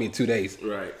 It's gonna be in 2 days.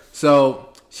 Right. So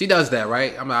she does that,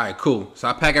 right? I'm like, all right, cool. So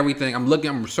I pack everything.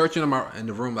 I'm searching in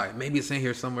the room, like maybe it's in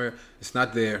here somewhere. It's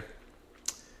not there.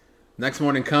 Next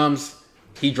morning comes,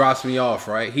 he drops me off,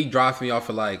 right? He drops me off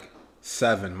at like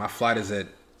 7. My flight is at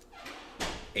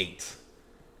 8.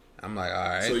 I'm like, all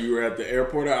right. So you were at the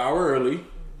airport an hour early.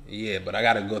 Yeah, but I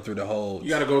gotta go through the whole. You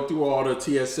got to go through all the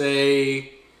TSA,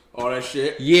 all that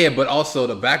shit. Yeah, but also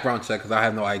the background check because I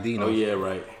have no ID. No. Oh yeah,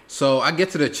 right. So I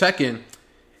get to the check-in.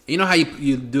 You know how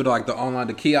you do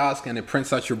the kiosk and it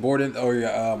prints out your boarding or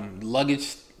your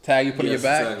luggage tag you put in your Yes,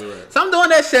 bag. exactly right. So I'm doing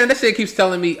that shit and that shit keeps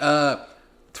telling me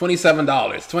 $27.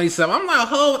 $27. I'm like,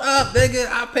 hold up, nigga.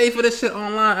 I pay for this shit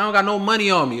online. I don't got no money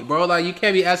on me, bro. Like you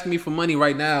can't be asking me for money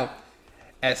right now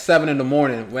at 7 in the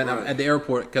morning when I'm at the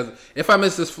airport. Because if I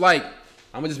miss this flight,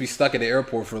 I'm gonna just be stuck at the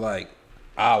airport for like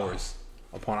hours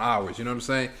upon hours. You know what I'm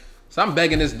saying? So I'm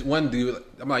begging this one dude.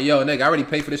 I'm like, yo, nigga, I already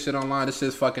paid for this shit online. This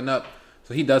shit's fucking up.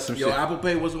 So he does some Yo, shit. Apple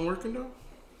Pay wasn't working though.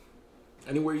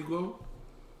 Anywhere you go?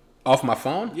 Off my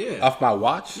phone? Yeah. Off my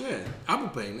watch? Yeah, Apple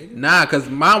Pay, nigga. Nah, because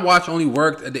my watch only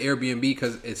worked at the Airbnb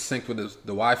because it synced with the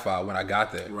Wi-Fi when I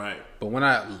got there. Right. But when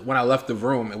I left the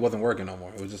room, it wasn't working no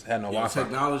more. It was just had no Yo, Wi-Fi.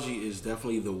 technology is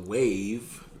definitely the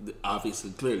wave,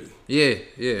 obviously, clearly,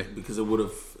 Yeah. because it would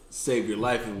have saved your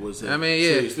life if it was a I mean,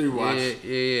 Series 3 watch.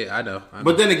 Yeah. I know.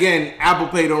 But then again, Apple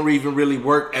Pay don't even really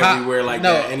work everywhere like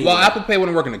that anyway. Well, Apple Pay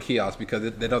wouldn't work in the kiosk because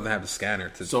it doesn't have the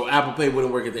scanner. So Apple Pay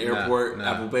wouldn't work at the airport. nah.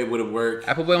 Apple Pay wouldn't work.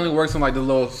 Apple Pay only works on like the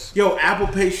little. Yo, Apple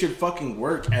Pay should fucking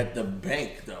work at the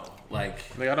bank though. Like,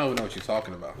 I don't even know what you're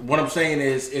talking about. what I'm saying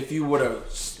is, if you were to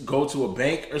go to a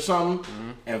bank or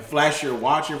something and flash your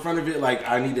watch in front of it, like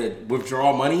I need to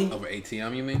withdraw money. Over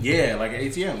ATM, you mean? Yeah, like an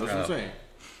ATM. That's what I'm saying.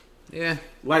 Yeah.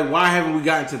 Like, why haven't we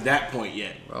gotten to that point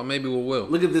yet? Well, maybe we will.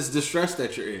 Look at this distress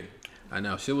that you're in. I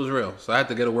know. Shit was real. So I had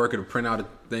to get a worker to print out a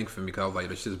thing for me because I was like,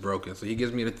 this shit's broken. So he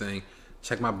gives me the thing,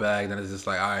 check my bag, then it's just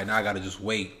like, all right, now I got to just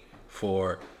wait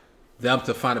for them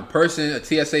to find a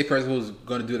TSA person who's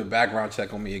going to do the background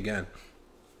check on me again.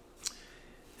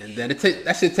 And then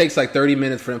that shit takes like 30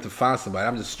 minutes for them to find somebody.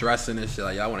 I'm just stressing and shit.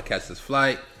 Like, y'all want to catch this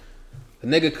flight. The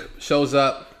nigga shows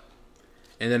up,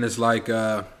 and then it's like,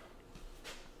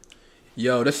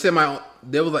 yo, this shit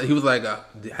he was like,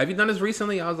 have you done this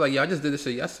recently? I was like, yeah, I just did this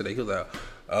shit yesterday. He was like,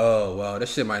 oh, well,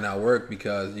 this shit might not work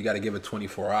because you got to give it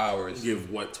 24 hours. Give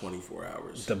what 24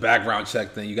 hours? The background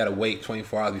check thing, you got to wait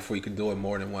 24 hours before you can do it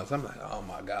more than once. I'm like, oh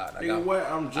my God. Nigga, what?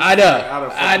 I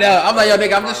know. I'm like, yo,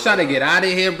 nigga, I'm just trying to get out of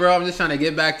here, bro. I'm just trying to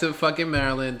get back to fucking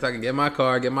Maryland so I can get my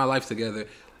car, get my life together.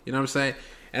 You know what I'm saying?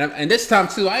 And this time,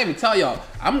 too, I didn't even tell y'all.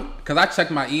 Because I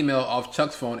checked my email off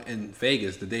Chuck's phone in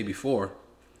Vegas the day before.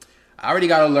 I already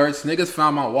got alerts. Niggas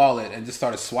found my wallet and just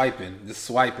started swiping. They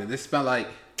spent like...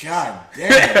 God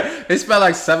damn. They spent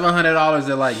like $700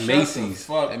 at like Shut Macy's. the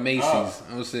fuck At Macy's. up.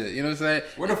 Oh shit. You know what I'm saying?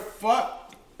 Where the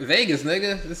fuck? Vegas,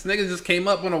 nigga. This nigga just came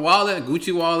up on a wallet, a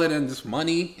Gucci wallet, and just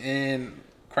money and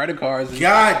credit cards.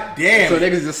 God damn. So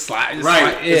niggas just slide.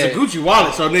 Right. It's a Gucci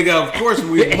wallet. So, nigga, of course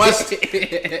we must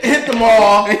hit the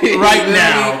mall right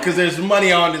now because there's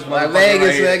money on this Like motherfucker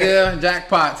Vegas, right here. nigga.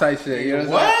 Jackpot type shit. You know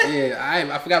what? I'm What? saying?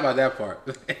 Yeah, I forgot about that part.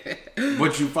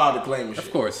 But you filed a claim and shit.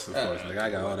 Of course, nigga. I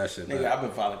got all that shit. Nigga, Back. I've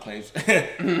been filing claims.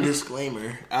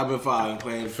 Disclaimer. I've been filing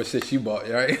claims For shit you bought,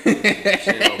 right?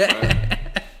 shit, bro.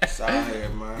 Sorry,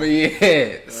 man. But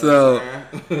yeah, so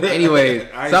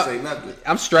anyway, I ain't so say nothing.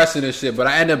 I'm stressing this shit, but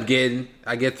I end up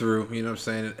I get through, you know what I'm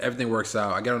saying? Everything works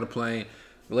out. I get on the plane,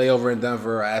 lay over in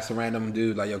Denver. I ask a random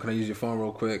dude, like, yo, can I use your phone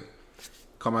real quick?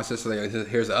 Call my sister, like,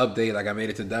 here's an update. Like, I made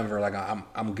it to Denver. Like,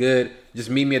 I'm good. Just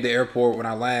meet me at the airport when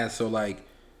I land. So, like,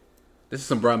 this is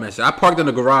some bro man shit. I parked in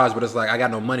the garage, but it's like I got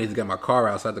no money to get my car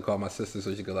out. So I had to call my sister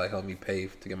so she could, like, help me pay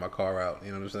to get my car out.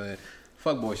 You know what I'm saying?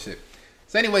 Fuck boy shit.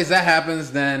 So anyways, that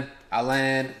happens. Then I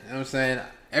land. You know what I'm saying?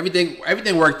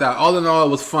 Everything worked out. All in all, it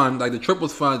was fun. Like, the trip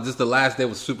was fun. Just the last day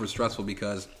was super stressful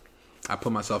because I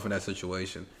put myself in that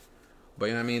situation. But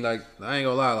you know what I mean? Like, I ain't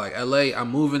gonna lie. Like, LA, I'm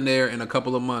moving there in a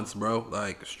couple of months, bro.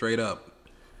 Like, straight up.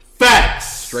 Facts.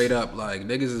 Straight up. Like,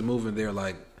 niggas is moving there.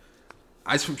 Like,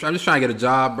 I'm just trying to get a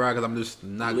job, bro, because I'm just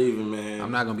not leaving, man.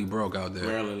 I'm not gonna be broke out there.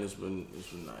 Maryland, it's been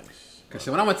nice. Cause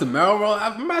when I went to Melrose, I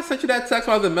remember I sent you that text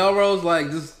when I was in Melrose, like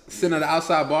just sitting at the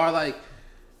outside bar, like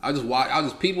I was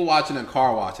just people watching and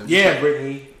car watching. Yeah,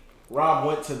 Brittany. Rob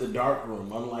went to the dark room,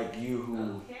 unlike you,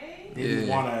 who Okay. didn't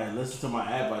want to listen to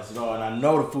my advice at all. And I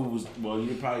know the food was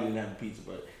you probably didn't have the pizza,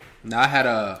 but Now I had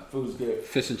a food was good.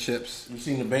 fish and chips. You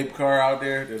seen the vape car out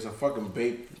there? There's a fucking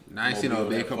vape. Now, I ain't seen no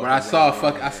mobile that bacon, but fucking I saw drives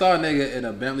around I saw a nigga in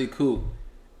a Bentley coupe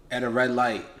at a red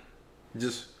light,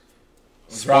 just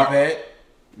Drop head.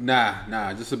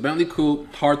 Nah, just a Bentley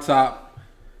coupe, hard top,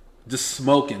 just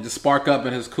smoking, just spark up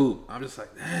in his coupe. I'm just like,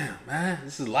 damn, man,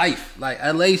 this is life, like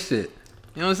LA shit.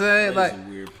 You know what I'm saying? That's Like, a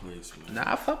weird place, man. nah,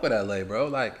 I fuck with LA, bro.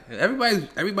 Like,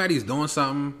 everybody's doing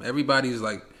something. Everybody's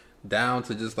like down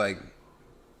to just like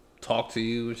talk to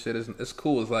you and shit. It's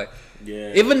cool. It's like,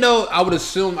 Yeah. even though I would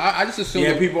assume, I just assume,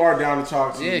 Yeah, people are down to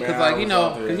talk to you. yeah, man. because I like was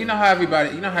out there. you know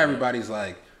how everybody's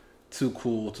like too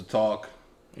cool to talk.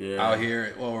 Yeah. Out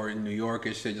here or in New York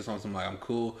and shit, just on some like I'm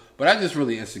cool, but that's just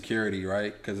really insecurity,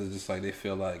 right? Because it's just like they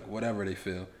feel like whatever they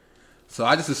feel. So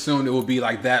I just assumed it would be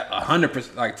like that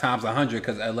 100%, like times 100,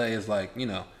 because LA is like, you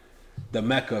know, the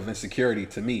mecca of insecurity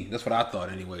to me. That's what I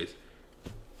thought, anyways.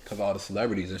 Because all the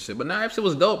celebrities and shit. But nah, that shit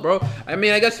was dope, bro. I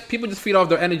mean, I guess people just feed off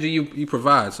the energy you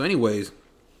provide. So, anyways,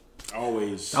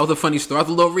 Always. that was a funny story. That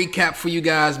was a little recap for you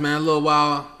guys, man. A little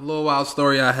wild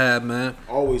story I had, man.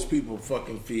 Always people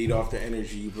fucking feed off the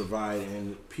energy you provide,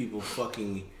 and people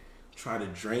fucking try to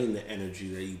drain the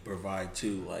energy that you provide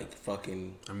too. Like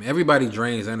fucking. I mean, everybody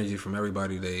drains energy from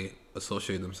everybody they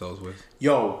associate themselves with.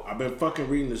 Yo, I've been fucking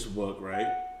reading this book, right?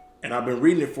 And I've been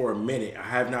reading it for a minute. I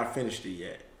have not finished it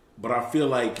yet. But I feel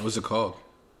like What's it called?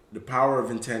 The Power of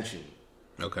Intention.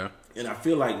 Okay. And I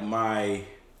feel like my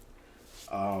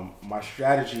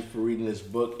strategy for reading this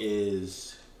book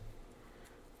is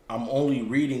I'm only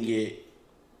reading it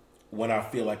when I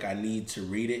feel like I need to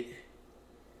read it.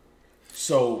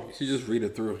 So You just read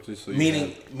it through, just so you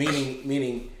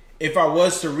meaning if I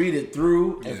was to read it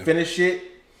through and finish it.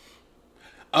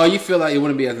 Oh, you feel like it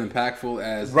wouldn't be as impactful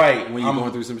as Right. when you're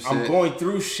going through some shit. I'm going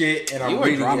through shit and I'm You a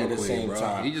reading it drama at the queen, same bro.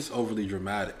 time. You just overly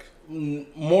dramatic.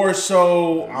 More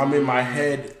so, I'm in my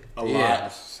head a Yeah, lot.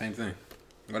 it's the same thing.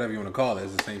 Whatever you want to call it,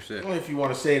 it's the same shit. I don't know if you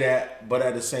want to say that, but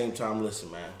at the same time,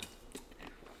 listen, man.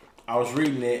 I was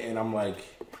reading it and I'm like,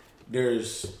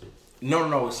 there's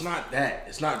no, it's not that.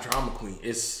 It's not drama queen.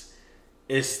 It's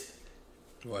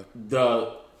What?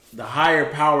 the higher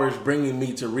power is bringing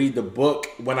me to read the book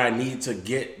when I need to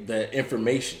get the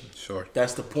information. Sure.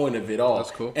 That's the point of it all.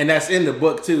 That's cool. And that's in the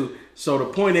book too. So the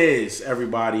point is,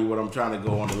 everybody, what I'm trying to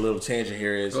go on a little tangent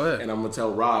here is, Go ahead. and I'm gonna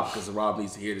tell Rob because Rob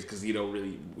needs to hear this because he don't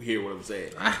really hear what I'm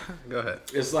saying. Go ahead.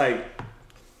 It's like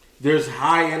there's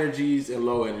high energies and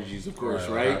low energies, of course,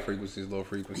 right? High frequencies, low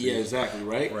frequencies. Yeah, exactly,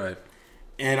 right? Right.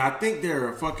 And I think there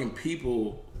are fucking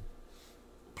people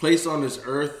placed on this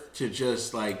earth to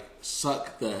just like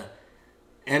suck the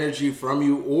energy from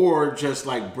you or just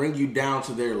like bring you down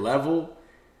to their level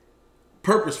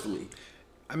purposefully.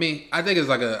 I mean, I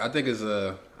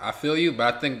feel you,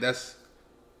 but I think that's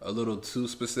a little too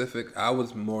specific. I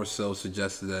was more so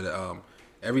suggested that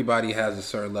everybody has a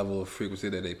certain level of frequency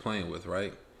that they playing with,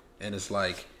 right? And it's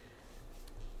like,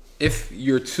 if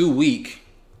you're too weak,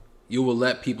 you will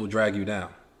let people drag you down.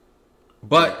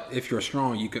 But if you're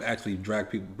strong, you could actually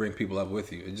bring people up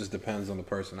with you. It just depends on the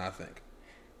person, I think.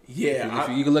 Yeah,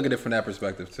 You can look at it from that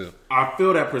perspective too. I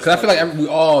feel that Because I perspective. feel like we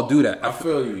all do that. I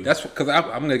feel you. That's because I'm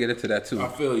gonna get into that too. I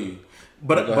feel you.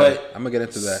 But Go ahead. I'm gonna get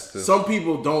into that too. Some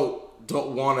people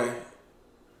don't want to.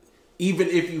 Even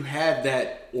if you have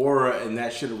that aura and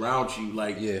that shit around you,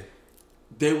 like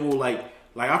they will like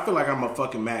I feel like I'm a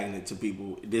fucking magnet to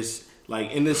people. This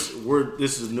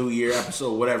this is New Year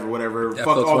episode, whatever. Fuck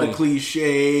all 20. the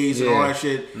cliches and all that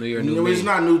shit. New Year, new it's me.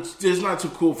 not new. It's not too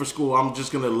cool for school. I'm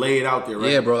just gonna lay it out there,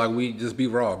 right? Yeah, bro. Like we just be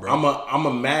raw, bro. I'm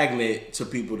a magnet to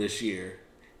people this year,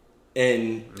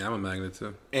 and Yeah, I'm a magnet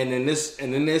too. and in this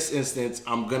instance,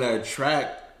 I'm gonna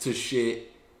attract to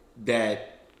shit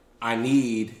that I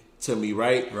need to me,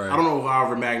 right? Right. I don't know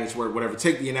however magnets work, whatever.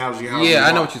 Take the analogy. However Yeah, you I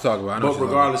know want. what you're talking about. I know But what you're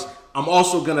regardless, I'm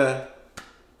also gonna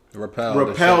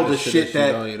repel the shit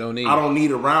that you don't need. I don't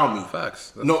need around me.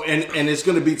 Facts. No, and it's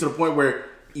gonna be to the point where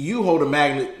you hold a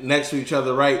magnet next to each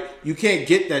other, right? You can't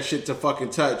get that shit to fucking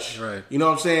touch. Right. You know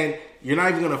what I'm saying? You're not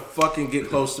even gonna fucking get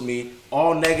close to me.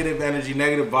 All negative energy,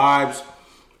 negative vibes.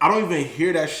 I don't even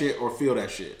hear that shit or feel that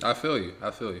shit. I feel you.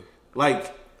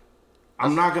 Like,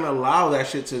 I'm not gonna allow that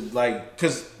shit to like,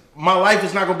 cause my life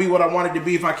is not gonna be what I want it to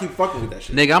be if I keep fucking with that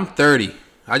shit. Nigga, I'm 30.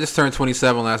 I just turned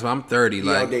 27 last month. I'm 30. He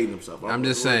like, outdating himself. I'm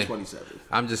just only saying. 27.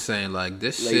 I'm just saying, like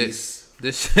this Ladies. shit.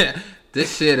 this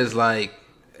shit is like,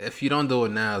 if you don't do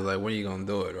it now, it's like, when are you gonna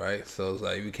do it, right? So it's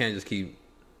like, you can't just keep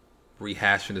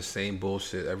rehashing the same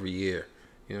bullshit every year.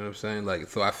 You know what I'm saying? Like,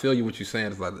 so I feel you what you're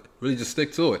saying. It's like, really just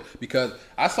stick to it. Because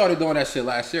I started doing that shit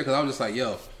last year because I was just like,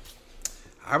 yo,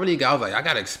 I was like, I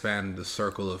gotta expand the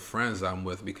circle of friends I'm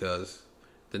with, because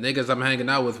the niggas I'm hanging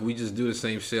out with, we just do the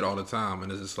same shit all the time.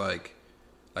 And it's just like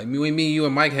me, you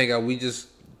and Mike hang out, we just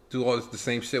do all the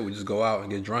same shit. We just go out and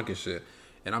get drunk and shit.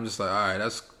 And I'm just like, all right,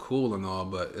 that's cool and all,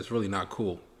 but it's really not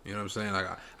cool. You know what I'm saying? Like,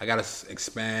 I gotta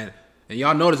expand. And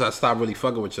y'all notice I stopped really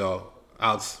fucking with y'all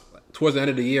towards the end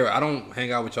of the year. I don't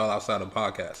hang out with y'all outside of the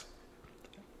podcast.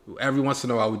 Every once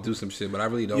in a while, I would do some shit, but I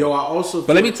really don't. Yo, I also.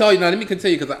 But let me tell you now. Let me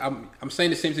continue, because I'm saying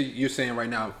the same thing you're saying right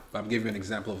now. I'm giving you an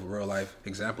example of a real life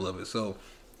example of it. So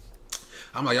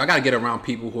I'm like, I gotta get around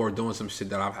people who are doing some shit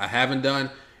that I haven't done,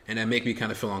 and that make me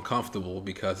kind of feel uncomfortable,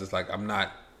 because it's like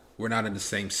we're not in the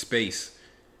same space.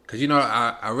 Because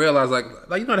I realize like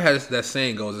you know how that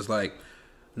saying goes. It's like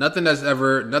nothing was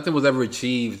ever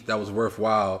achieved that was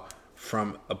worthwhile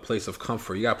from a place of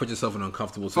comfort. You gotta put yourself in an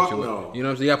uncomfortable situation. No. You know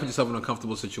what I'm saying? You gotta put yourself in an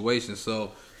uncomfortable situation.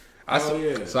 So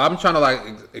yeah. So I'm trying to like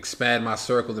expand my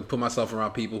circles and put myself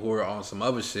around people who are on some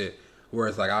other shit. Where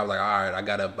it's like, I was like, all right, I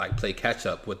gotta like play catch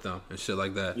up with them and shit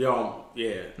like that. Yo,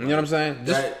 yeah. You know what I'm saying?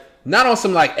 Just not on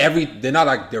some like they're not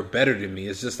like they're better than me.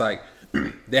 It's just like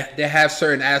they have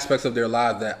certain aspects of their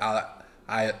lives that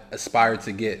I aspire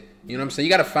to get. You know what I'm saying? You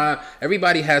gotta find,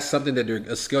 everybody has something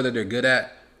a skill that they're good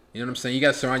at. You know what I'm saying? You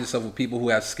gotta surround yourself with people who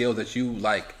have skills that you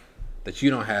like, that you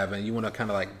don't have, and you want to kind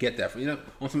of like get that from,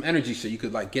 on some energy shit. You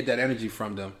could like get that energy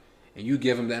from them, and you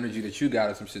give them the energy that you got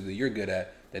or some shit that you're good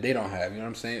at that they don't have. You know what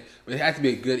I'm saying? But it has to be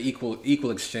a good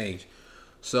equal exchange.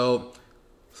 So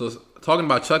talking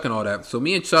about Chuck and all that. So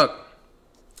me and Chuck,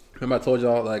 remember I told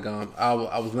y'all like I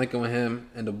was linking with him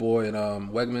and the boy in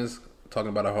Wegmans, talking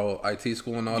about our whole IT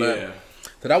school and all that. Yeah.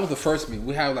 So that was the first meeting.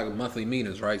 We had like monthly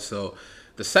meetings, right? So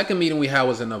the second meeting we had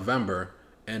was in November,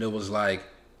 and it was like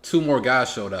 2 more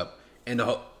guys showed up, and we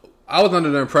were all under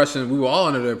the impression we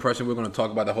were going to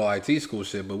talk about the whole IT school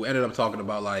shit, but we ended up talking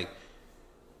about like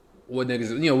what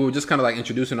niggas, we were just kind of like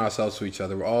introducing ourselves to each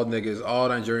other. We're all niggas, all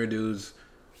Nigerian dudes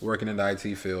working in the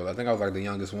IT field. I think I was like the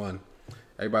youngest one.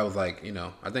 Everybody was like,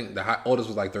 I think the oldest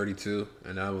was like 32,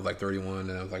 and I was like 31,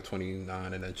 and I was like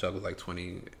 29, and then Chuck was like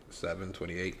 27,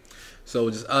 28. So it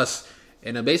was just us.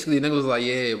 And then basically the nigga was like,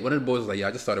 yeah, one of the boys was like, yeah,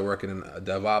 I just started working in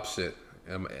DevOps shit.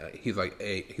 And he's like,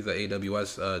 he's an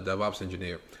AWS DevOps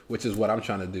engineer, which is what I'm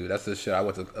trying to do. That's the shit I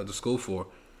went to school for.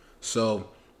 So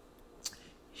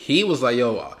he was like,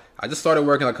 yo, I just started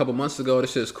working like a couple months ago.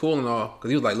 This shit is cool and all. Because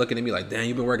he was like looking at me like, damn,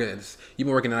 you've been working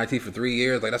in IT for 3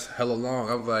 years. Like, that's hella long.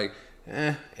 I was like,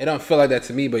 it don't feel like that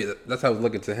to me, but that's how I was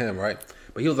looking to him, right?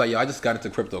 But he was like, yo, I just got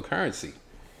into cryptocurrency.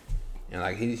 And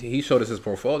like he showed us his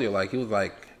portfolio. Like, he was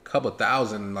like a couple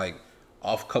thousand, like,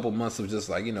 off a couple months of just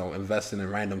like, investing in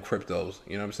random cryptos.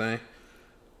 You know what I'm saying?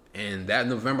 And that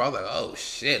November, I was like, oh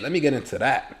shit, let me get into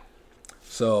that.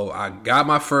 So I got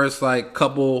my first like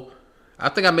couple. I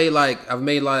think I've made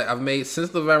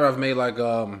since November, I've made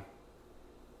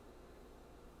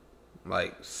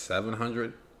like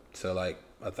 700 to like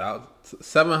 1,000,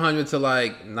 700 to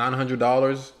like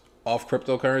 $900 off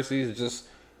cryptocurrencies just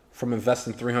from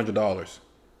investing $300. You know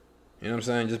what I'm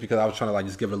saying? Just because I was trying to like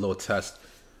just give it a little test.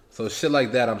 So shit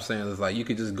like that, I'm saying, is like you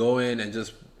could just go in and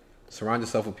just surround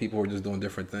yourself with people who are just doing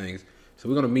different things. So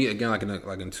we're gonna meet again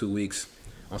like in 2 weeks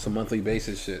on some monthly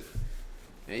basis shit.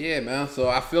 And yeah, man. So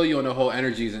I feel you on the whole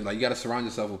energies, and like you gotta surround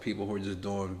yourself with people who are just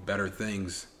doing better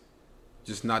things.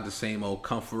 Just not the same old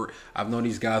comfort. I've known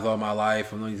these guys all my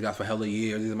life. I've known these guys for hella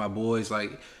years. These are my boys.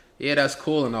 Like, yeah, that's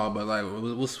cool and all, but like,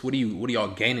 what are y'all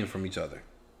gaining from each other?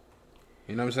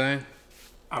 You know what I'm saying?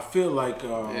 I feel like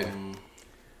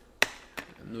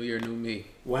New year, new me.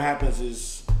 What happens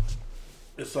is,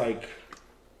 it's like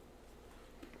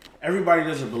everybody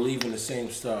doesn't believe in the same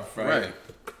stuff, right?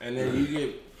 And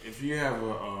then if you have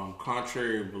a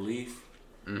contrary belief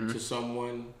to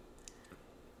someone,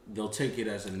 they'll take it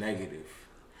as a negative.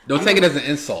 They'll take it as an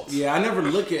insult. Yeah, I never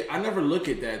look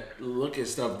at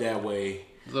stuff that way.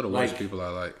 Those are the worst people I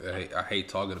like. I hate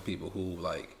talking to people who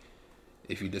like,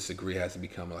 if you disagree, it has to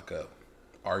become like a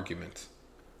argument.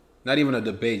 Not even a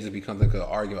debate, just becomes like an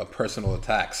argument, personal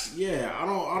attacks. Yeah, I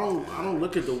don't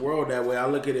look at the world that way. I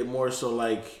look at it more so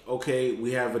like, okay,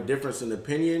 we have a difference in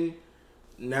opinion.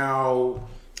 Now,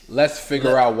 let's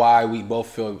figure out why we both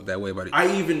feel that way about it.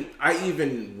 I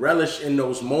even relish in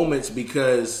those moments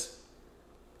because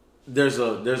there's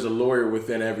a lawyer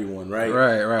within everyone, right?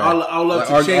 Right. I'll love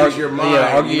to change your mind.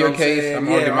 Yeah, argue your case. I'm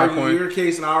arguing my point. Argue your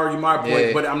case and I argue my point.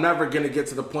 Yeah. But I'm never gonna get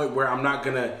to the point where I'm not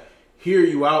gonna hear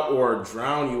you out or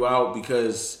drown you out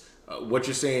because what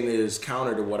you're saying is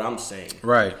counter to what I'm saying.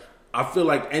 Right. I feel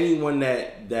like anyone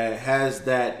that has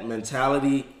that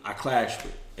mentality, I clash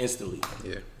with instantly.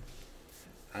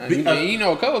 Yeah. You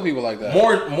know a couple of people like that.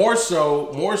 More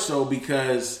so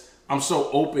because I'm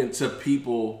so open to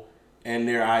people and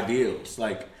their ideals.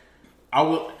 Like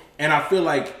I feel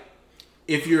like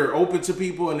if you're open to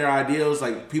people and their ideals,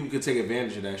 like people can take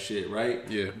advantage of that shit, right?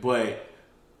 Yeah. But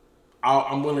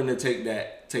I'm willing to take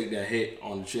that hit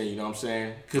on the chin. You know what I'm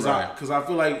saying? Because I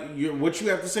feel like what you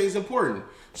have to say is important.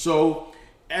 So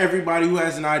everybody who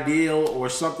has an ideal or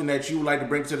something that you would like to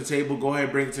bring to the table, go ahead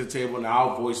and bring it to the table, and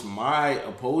I'll voice my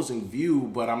opposing view.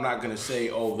 But I'm not gonna say,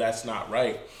 oh, that's not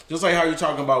right. Just like how you're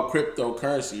talking about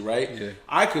cryptocurrency, right? Yeah.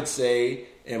 I could say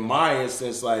in my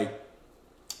instance, like,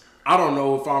 I don't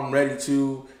know if I'm ready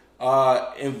to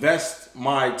invest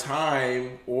my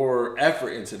time or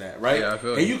effort into that, right? Yeah, I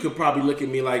feel and you. you could probably look at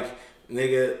me like,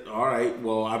 nigga, all right,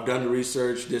 well, I've done the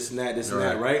research, this and that,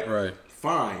 right? Right.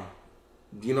 Fine.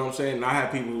 You know what I'm saying? And I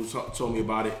have people who told me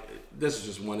about it. This is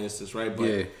just one instance, right?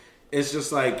 But it's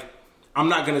just like, I'm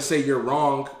not going to say you're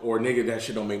wrong or, nigga, that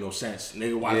shit don't make no sense.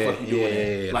 Nigga, why the fuck you doing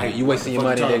that? Yeah. Like, you wasting your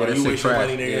money, nigga. You wasting your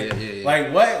money, nigga.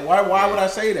 Like, what? Why would I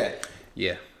say that?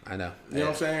 Yeah, I know. You know what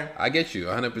I'm saying? I get you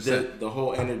 100%. The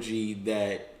whole energy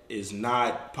that is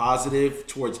not positive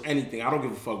towards anything. I don't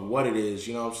give a fuck what it is.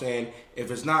 You know what I'm saying?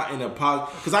 If it's not in a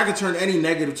positive, because I can turn any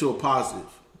negative to a positive.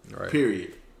 Right.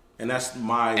 Period. And that's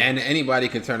my. And anybody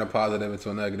can turn a positive into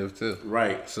a negative too.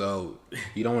 Right. So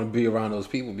you don't want to be around those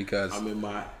people because I'm in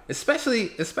my.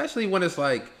 Especially when it's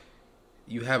like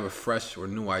you have a fresh or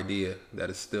new idea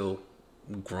that is still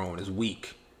growing, is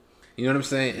weak. You know what I'm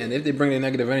saying? And if they bring their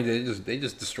negative energy, they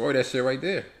just destroy that shit right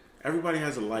there. Everybody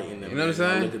has a light in them. You know what I'm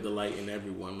saying? I look at the light in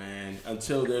everyone, man.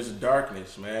 Until there's a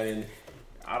darkness, man. And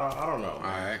I don't know. All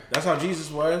right. That's how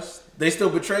Jesus was. They still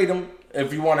betrayed him.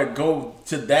 If you want to go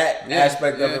to that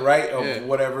aspect of it, right? Of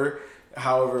whatever,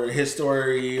 however, his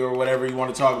story or whatever you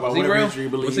want to talk about, whatever history you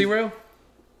believe. Was he real?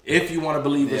 If you want to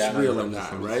believe it's real or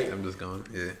not, right? I'm just going.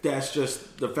 Yeah. That's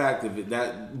just the fact of it.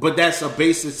 But that's a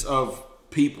basis of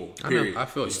people. Period. I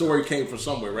feel you. The story came from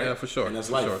somewhere, right? Yeah, for sure. And that's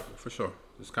life. For sure.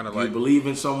 It's kind of you like believe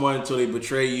in someone until they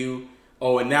betray you.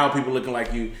 Oh, and now people looking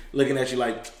at you like,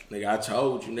 nigga, I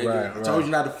told you, nigga. I told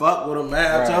you not to fuck with them,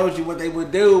 man. I told you what they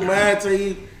would do, man. Till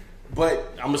you. But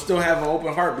I'm gonna still have an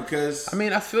open heart because I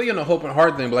mean, I feel you on the open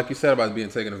heart thing, but like you said about being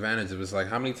taken advantage of, it's like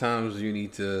how many times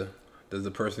does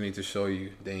the person need to show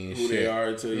you they ain't who shit? they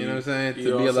are to you know what I'm saying? You to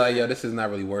know be what like, saying? yo, this is not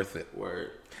really worth it.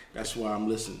 Word. That's why I'm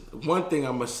listening. One thing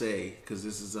I must say, because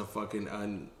this is a fucking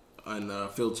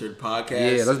unfiltered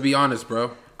podcast. Yeah, let's be honest,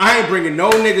 bro. I ain't bringing no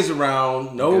niggas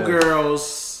around, no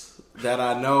girls that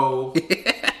I know.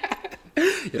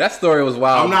 Yeah, that story was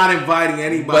wild. I'm not inviting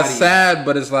anybody. But sad,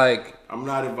 but it's like I'm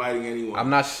not inviting anyone. I'm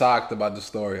not shocked about the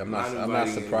story. I'm not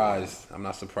surprised. Anyone. I'm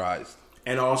not surprised.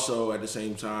 And also at the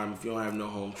same time, if you don't have no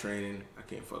home training, I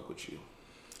can't fuck with you.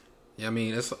 Yeah, I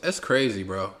mean it's crazy,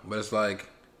 bro. But it's like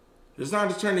it's not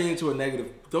to turn it into a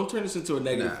negative. Don't turn this into a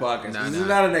negative podcast. This is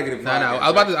not a negative podcast.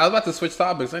 I was about to switch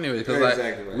topics anyway because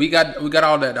exactly right. we got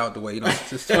all that out the way. You know, it's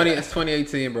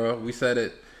 2018, bro. We said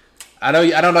it. I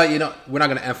don't know. You know, we're not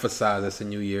gonna emphasize this in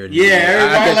New Year. Yeah,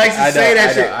 everybody likes to say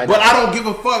that shit, I but I don't give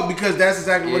a fuck because that's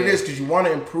exactly what it is. Because you want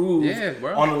to improve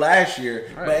on the last year,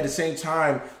 but at the same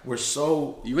time, we're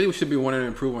so you really should be wanting to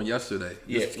improve on yesterday.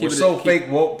 Yeah, we're so fake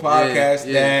woke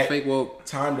podcast that fake woke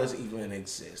time doesn't even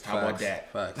exist. How about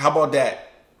that? Facts. How about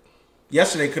that?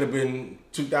 Yesterday could have been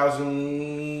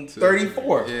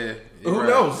 2034. Yeah. Who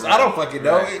knows? I don't fucking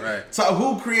know. Right. So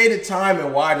who created time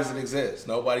and why does it exist?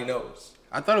 Nobody knows.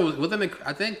 I thought it was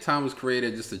I think time was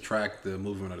created just to track the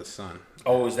movement of the sun.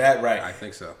 Oh, is that right? I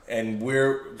think so. And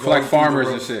we're for like farmers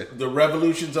and shit. The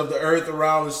revolutions of the earth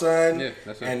around the sun. Yeah,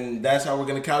 that's it. And that's how we're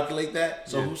gonna calculate that.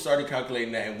 So who started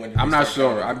calculating that and when? I'm not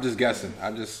sure. I'm just guessing.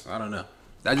 I don't know.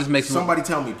 That just makes somebody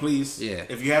tell me, please. Yeah.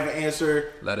 If you have an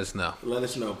answer, let us know. Let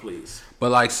us know, please.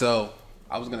 But like, so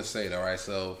I was gonna say that, right?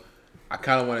 So I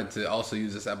kind of wanted to also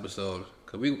use this episode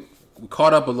because we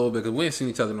caught up a little bit because we ain't seen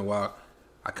each other in a while.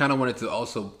 I kind of wanted to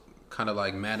also kind of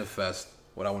like manifest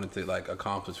what I wanted to like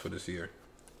accomplish for this year.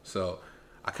 So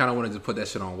I kind of wanted to put that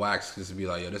shit on wax just to be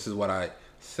like, yo, this is what I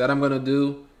said I'm gonna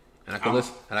do, and I could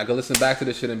listen back to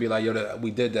this shit and be like, yo, we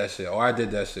did that shit, or I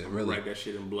did that shit. Really, write that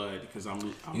shit in blood because I'm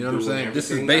you know what I'm saying? This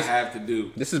is basically I have to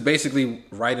do. This is basically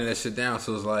writing that shit down.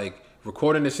 So it's like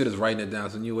recording this shit is writing it down.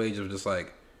 It's a new age of just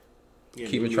like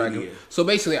keeping track of. So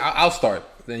basically, I'll start.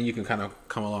 Then you can kind of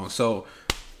come along. So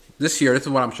this year, this is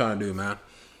what I'm trying to do, man.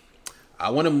 I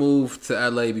want to move to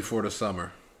LA before the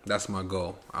summer. That's my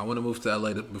goal. I want to move to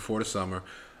LA before the summer.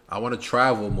 I want to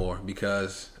travel more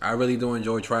because I really do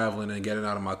enjoy traveling and getting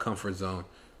out of my comfort zone,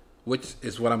 which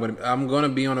is what I'm going to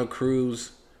be on a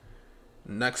cruise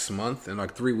next month in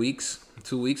like 3 weeks,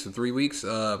 2 weeks or 3 weeks,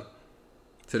 to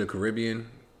the Caribbean.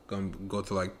 Gonna go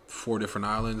to like 4 different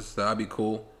islands. That'd be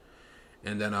cool.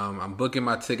 And then I'm booking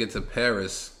my ticket to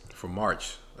Paris for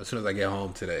March as soon as I get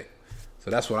home today. So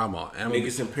that's what I'm on. And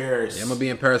Niggas in Paris. Yeah, I'm gonna be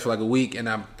in Paris for like a week, and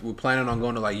we're planning on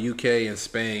going to like UK and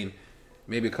Spain,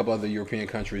 maybe a couple other European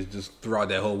countries just throughout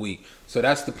that whole week. So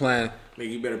that's the plan. Nigga,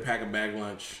 you better pack a bag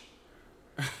lunch.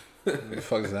 What the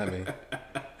fuck does that mean?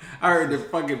 I heard the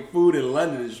fucking food in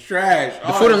London is trash.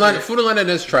 The food in London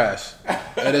is trash.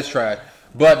 It is trash.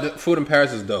 But the food in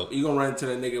Paris is dope. You gonna run into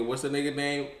that nigga? What's the nigga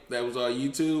name that was on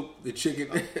YouTube? The chicken.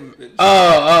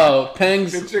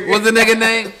 Pangs. What's the nigga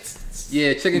name?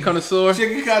 Yeah, chicken connoisseur.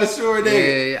 Chicken connoisseur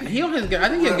nigga. Yeah. He on his. I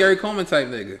think he's a Gary Coleman type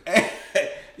nigga.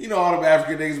 You know all them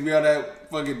African niggas be on that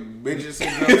fucking midget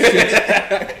syndrome shit.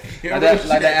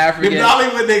 like the African. Them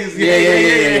Hollywood niggas.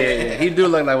 Yeah. He do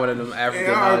look like one of them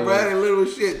African Hollywood. Little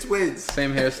shit twins.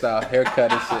 Same hairstyle,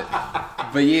 haircut and shit.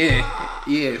 But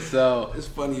yeah. So it's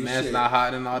funny. Man's shit. not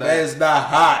hot and all that. Man's not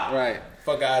hot. Right.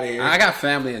 Fuck out of here. I got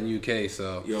family in UK,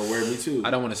 so yo, where me too.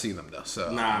 I don't want to see them though.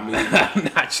 So nah, I mean,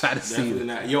 I'm not trying to see them.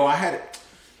 Not. Yo, I had it.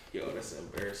 Yo, that's an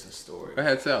embarrassing story. Go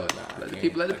ahead, tell it.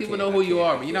 Let the people know who you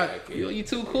are. But you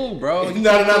too cool, bro.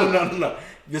 No.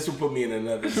 This will put me in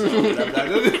another zone. I'm not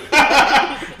gonna,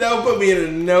 that will put me in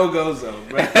a no-go zone,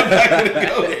 bro. I'm not gonna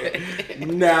go there.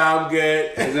 Nah, I'm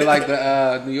good. Is it like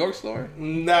the New York story?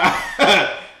 Nah.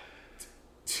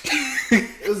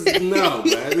 No,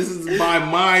 man. This is my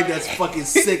mind that's fucking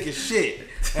sick as shit.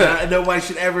 And nobody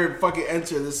should ever fucking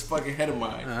enter this fucking head of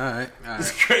mine. All right.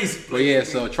 It's crazy. But yeah,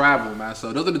 so travel, man.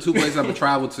 So those are the 2 places I'm gonna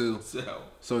travel to.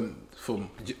 So for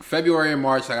February and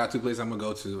March, I got 2 places I'm gonna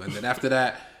go to, and then after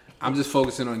that, I'm just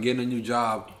focusing on getting a new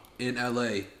job in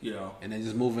LA. Yeah. And then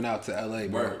just moving out to LA,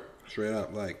 bro. Word. Straight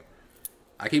up, like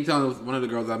I keep telling one of the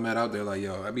girls I met out there, like,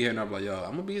 yo, I be hitting up like, yo,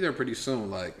 I'm gonna be there pretty soon,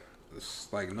 like.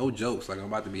 It's like no jokes. Like I'm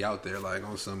about to be out there, like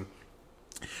on some.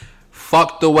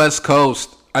 Fuck the West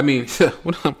Coast. I mean,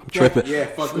 I'm tripping. Yeah,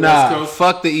 fuck the West Coast.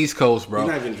 Fuck the East Coast, bro.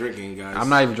 You're not even drinking, guys. I'm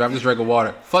not even drinking. I'm just drinking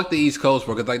water. Fuck the East Coast,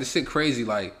 bro. Cause like this shit crazy.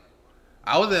 Like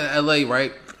I was in LA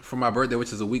right for my birthday,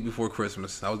 which is a week before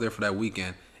Christmas. I was there for that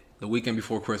weekend. The weekend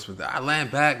before Christmas, I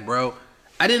land back, bro.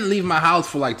 I didn't leave my house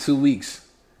for like 2 weeks.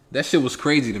 That shit was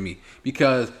crazy to me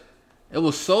because. It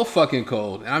was so fucking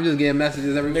cold, and I'm just getting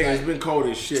messages every day. It's been cold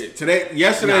as shit.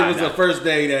 Yesterday was the first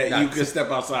day that you could step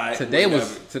outside. Today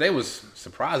was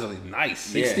surprisingly nice.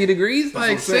 60 degrees, that's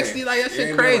like 60, like that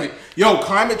shit crazy. Right. Yo,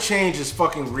 climate change is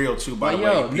fucking real too. By the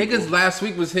way, niggas last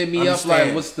week was hitting me up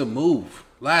like, "What's the move?"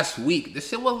 Last week, this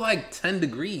shit was like 10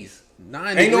 degrees,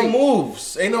 9 degrees. Ain't no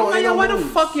moves. Ain't no. Why moves. the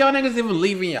fuck y'all niggas even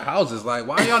leaving your houses? Like,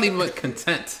 why y'all even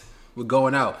content? We're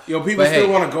going out. Yo, people still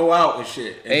want to go out and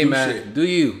shit. And hey man, shit. Do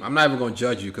you? I'm not even gonna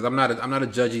judge you because I'm not a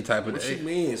judgy type of. What you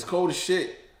mean? It's cold as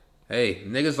shit. Hey,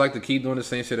 niggas like to keep doing the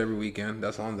same shit every weekend.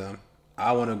 That's on them.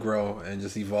 I want to grow and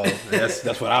just evolve. And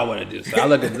that's what I want to do. So I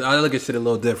look at shit a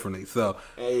little differently. So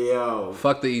hey yo,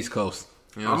 fuck the East Coast.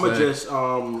 You know I'ma just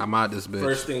I'm out this bitch.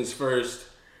 First things first.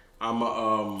 I'm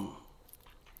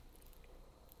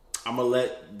gonna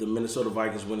let the Minnesota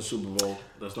Vikings win the Super Bowl.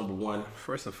 That's number one.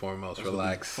 First and foremost,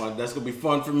 relax. That's gonna be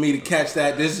fun for me to catch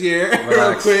that this year,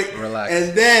 relax, real quick. Relax.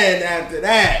 And then after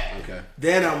that, okay.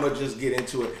 Then I'm gonna just get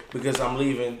into it because I'm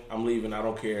leaving. I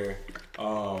don't care.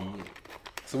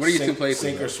 So what are your 2 places?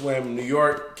 Sink or swim. New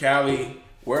York, Cali,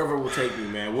 wherever it will take me,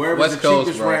 man. Wherever West the Coast,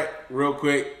 cheapest bro. rent, real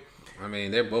quick. I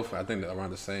mean, they're both. I think they're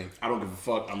around the same. I don't give a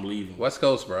fuck. I'm leaving. West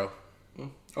Coast, bro.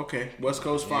 Okay, West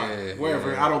Coast, fine. Yeah,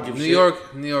 wherever. Yeah. I don't give a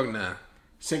shit. New York, nah.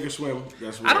 Sink or swim.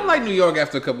 That's what I don't like New York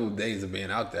after a couple of days of being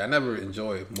out there. I never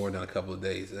enjoy more than a couple of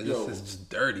days. It's just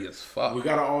dirty as fuck. We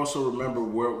gotta also remember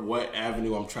what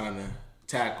avenue I'm trying to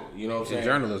tackle. You know what I'm saying?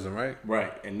 Journalism, right?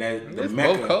 Right, and that the It's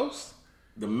mecca, both coasts.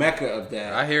 The mecca of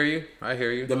that. I hear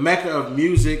you. The mecca of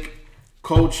music,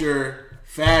 culture,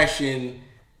 fashion,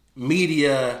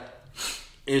 media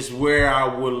is where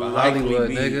I would likely Hollywood,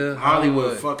 be. Nigga.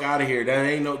 Hollywood, fuck out of here. That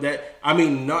ain't no that. I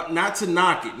mean, not to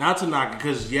knock it,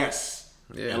 because yes.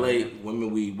 Yeah, LA,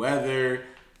 women we weather,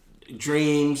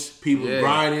 dreams, people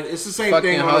grinding. It's the same fucking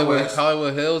thing on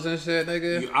Hollywood Hills and shit,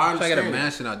 nigga. I got a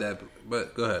mansion out there,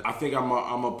 but go ahead. I think I'm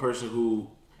a person who,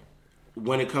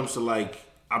 when it comes to like,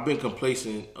 I've been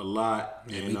complacent a lot,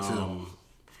 yeah, and me too.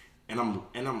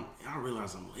 I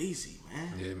realize I'm lazy,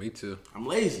 man. Yeah, me too. I'm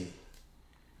lazy,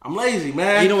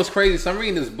 man. You know what's crazy? So I'm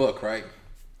reading this book, right?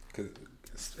 Because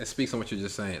it speaks on what you're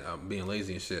just saying, being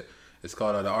lazy and shit. It's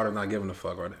called The Art of Not Giving a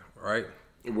Fuck, right?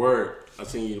 Word. I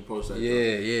seen you post that.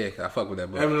 Yeah. I fuck with that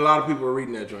book. Having a lot of people are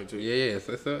reading that joint too. Yeah. It's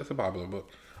a popular book.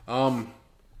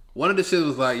 One of the shit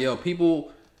was like, yo,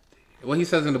 people. What he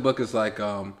says in the book is like,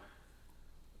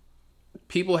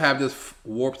 people have this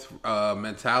warped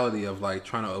mentality of like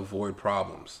trying to avoid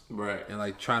problems, right? And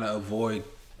like trying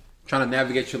to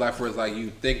navigate your life where it's like you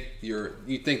think your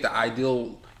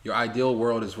ideal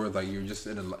world is where like you're just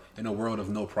in a world of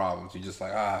no problems. You're just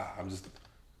like, I'm just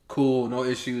cool, no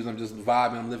issues. I'm just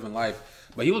vibing. I'm living life.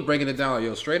 But he was breaking it down like,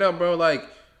 yo, straight up, bro. Like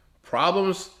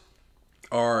problems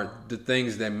are the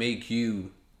things that make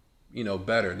you,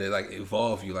 better. They like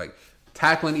evolve you. Like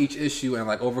tackling each issue and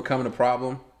like overcoming a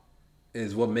problem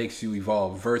is what makes you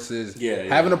evolve versus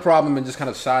having a problem and just kind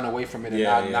of shying away from it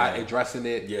and not addressing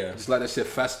it. Yeah. Just let that shit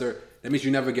fester. That means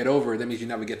you never get over it. That means you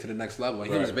never get to the next level.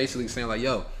 And he was basically saying like,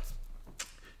 yo,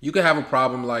 you could have a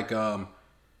problem like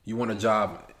you want a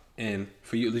job in,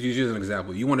 for you, let's use an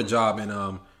example. You want a job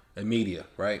in media,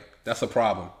 right? That's a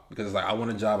problem because it's like, I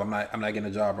want a job. I'm not getting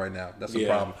a job right now. That's a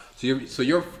problem. So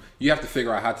you have to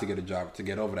figure out how to get a job to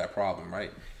get over that problem,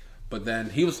 right? But then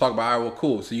he was talking about, all right, well,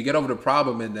 cool. So you get over the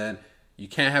problem and then you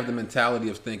can't have the mentality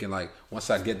of thinking like, once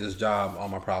I get this job, all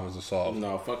my problems are solved.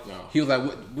 No, fuck no. He was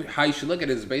like, how you should look at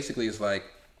it is basically it's like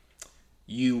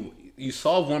you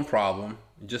solve one problem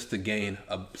just to gain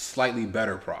a slightly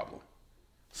better problem.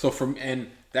 So and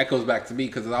that goes back to me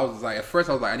because I was like, at first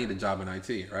I was like, I need a job in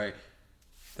IT, right?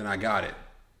 Then I got it.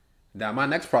 Now my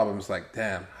next problem is like,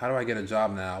 damn, how do I get a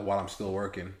job now while I'm still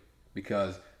working?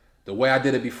 Because the way I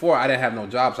did it before, I didn't have no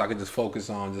job, so I could just focus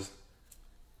on just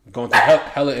going through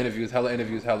hella interviews. All right,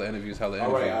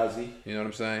 Ozzy. You know what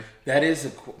I'm saying? That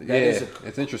is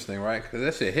it's interesting, right? Because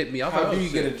that shit hit me. How do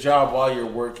you get a job while you're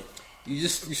working? You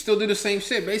still do the same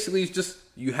shit. Basically, it's just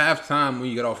you have time when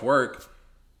you get off work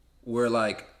where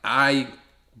like I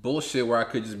bullshit where I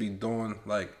could just be doing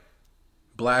like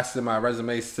blasting my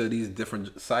resumes to these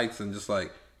different sites and just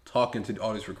like talking to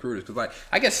all these recruiters because like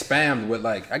I get spammed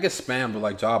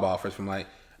with job offers from like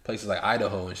places like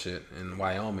Idaho and shit and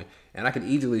Wyoming, and I can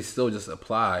easily still just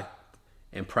apply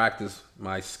and practice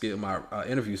my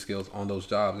interview skills on those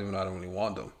jobs even though I don't really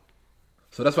want them.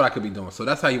 So that's what I could be doing. So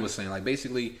that's how he was saying like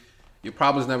basically your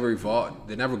problems never evolve,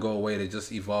 they never go away, they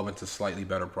just evolve into slightly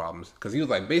better problems. Because he was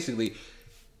like basically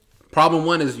problem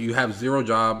one is you have zero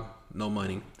job, no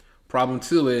money. Problem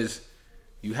two is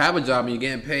you have a job and you're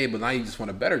getting paid, but now you just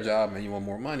want a better job and you want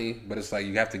more money, but it's like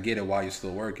you have to get it while you're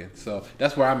still working. So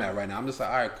that's where I'm at right now. I'm just like,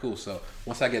 all right, cool. So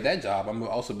once I get that job, I'm going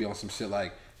to also be on some shit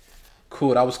like,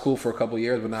 cool, that was cool for a couple of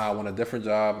years, but now I want a different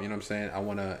job. You know what I'm saying? I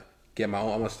want to I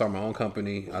want to start my own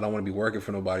company. I don't want to be working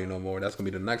for nobody no more. That's going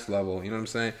to be the next level. You know what I'm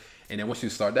saying? And then once you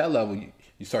start that level,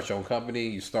 you start your own company,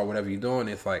 you start whatever you're doing.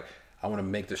 It's like, I want to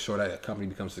make sure that company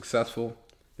becomes successful.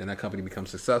 Then that company becomes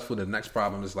successful. The next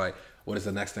problem is like, what is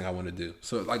the next thing I want to do?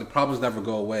 So like the problems never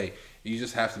go away. You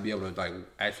just have to be able to like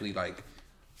actually like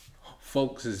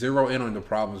focus, zero in on the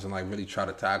problems and like really try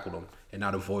to tackle them and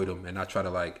not avoid them and not try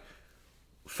to like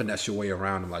finesse your way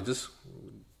around them. Like just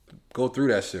go through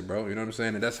that shit, bro. You know what I'm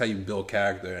saying? And that's how you build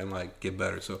character and like get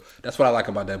better. So that's what I like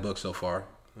about that book so far.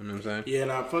 You know what I'm saying? Yeah,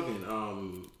 and I fucking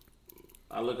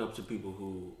I look up to people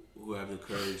who have the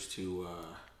courage to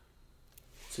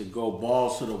go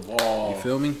balls to the wall. You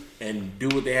feel me? And do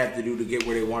what they have to do to get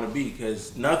where they want to be.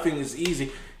 Because nothing is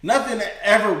easy. Nothing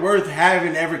ever worth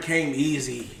having ever came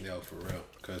easy. Yo, for real.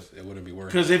 Because it wouldn't be worth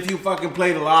it. Because if you fucking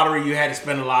played the lottery, you had to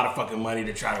spend a lot of fucking money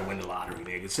to try to win the lottery,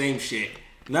 nigga. Same shit.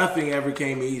 Nothing ever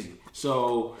came easy.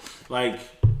 So, like,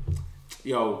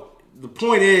 yo, the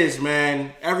point is,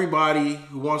 man, everybody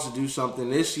who wants to do something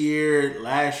this year,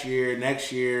 last year,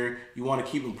 next year, you want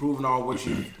to keep improving on what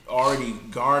you already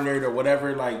garnered or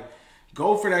whatever, like,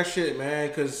 go for that shit, man,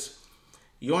 because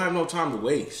you don't have no time to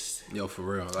waste. Yo, for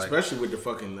real. Like, especially with the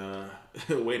fucking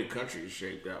way the country is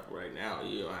shaped up right now.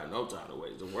 You don't have no time to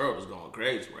waste. The world is going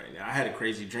crazy right now. I had a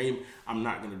crazy dream. I'm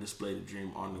not going to display the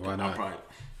dream on the Why not?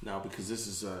 No, because this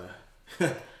is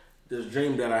this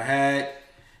dream that I had.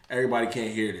 Everybody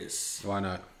can't hear this. Why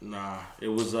not? Nah, it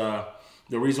was the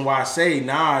reason why I say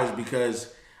nah is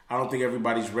because I don't think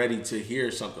everybody's ready to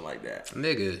hear something like that.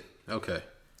 Nigga, okay.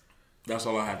 That's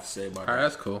all I have to say about that. All right,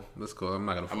 that's cool. That's cool. I'm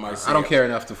not gonna. I don't care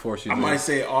enough to force you. I might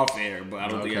say it off air, but I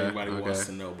don't think everybody wants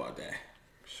to know about that.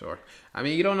 Sure. I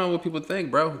mean, you don't know what people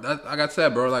think, bro. Like I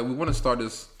said, bro. Like we want to start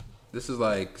this. This is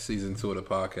like season 2 of the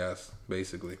podcast,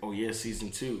 basically. Oh yeah,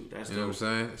 season 2. That's you know what I'm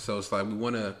saying. So it's like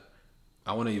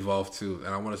I want to evolve too,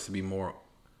 and I want us to be more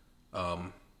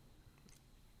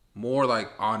like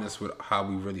honest with how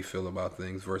we really feel about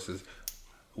things versus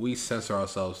we censor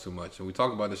ourselves too much. And we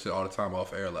talk about this shit all the time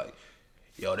off air, like,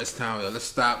 yo, this time, let's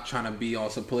stop trying to be on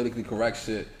some politically correct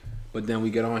shit But then we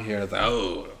get on here, it's like,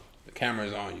 oh, the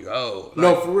camera's on you. Oh, like,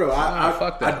 no, for real.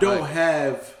 fuck that. I don't like,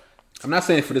 have. I'm not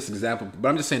saying for this example, but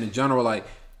I'm just saying in general. Like,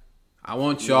 I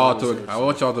want y'all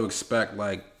to expect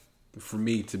like for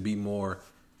me to be more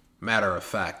matter of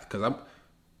fact, because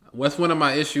what's one of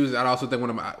my issues. I also think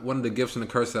one of the gifts and the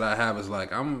curse that I have is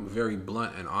like I'm very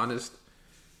blunt and honest.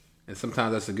 And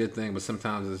sometimes that's a good thing, but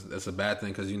sometimes that's a bad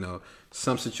thing because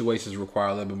some situations require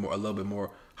a little bit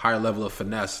more higher level of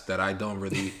finesse that I don't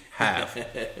really have.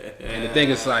 And the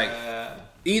thing is like,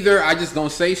 either I just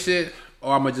don't say shit,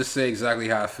 or I'm gonna just say exactly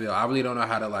how I feel. I really don't know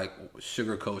how to like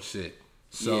sugarcoat shit.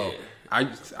 So I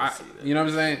you know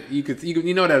what I'm saying?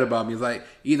 You know that about me. It's like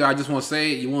either I just won't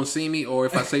say it, you won't see me, or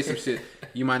if I say some shit,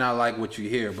 you might not like what you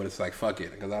hear, but it's like fuck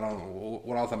it, because I don't know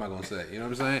what else am I gonna say. You know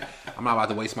what I'm saying? I'm not about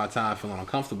to waste my time feeling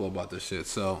uncomfortable about this shit.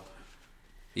 So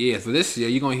yeah, so this year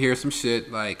you're gonna hear some shit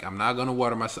like I'm not gonna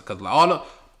water myself, because all the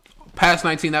past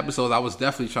 19 episodes I was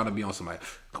definitely trying to be on somebody.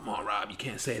 Come on, Rob, you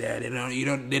can't say that.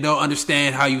 They don't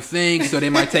understand how you think, so they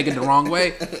might take it the wrong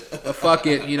way. But fuck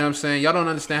it, you know what I'm saying? Y'all don't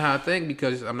understand how I think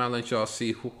because I'm not letting y'all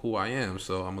see who I am.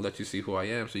 So I'm gonna let you see who I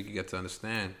am so you can get to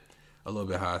understand a little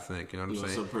bit how I think. You know what I'm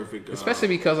saying? So perfect. Especially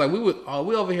because like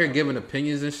we over here giving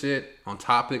opinions and shit on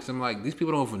topics. I'm like, these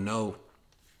people don't even know.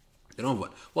 They don't.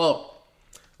 Well,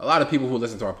 a lot of people who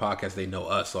listen to our podcast, they know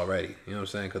us already. You know what I'm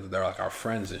saying? Because they're like our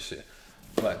friends and shit.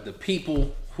 But the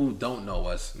people who don't know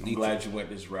us you went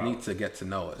this route. Need to get to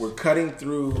know us. We're cutting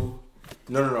through.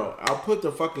 No. I'll put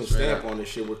the fucking stamp on this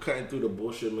shit. We're cutting through the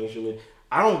bullshit mainstream.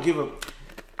 I don't give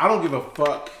a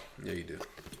fuck. Yeah, you do.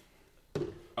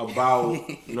 About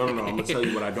no. I'm gonna tell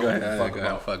you what I don't give a fuck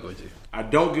about. Fuck with you. I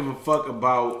don't give a fuck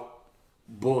about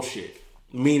bullshit.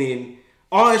 Meaning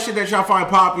all that shit that y'all find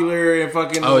popular and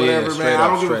fucking whatever, man. I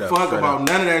don't give a fuck about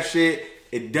none of that shit.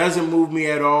 It doesn't move me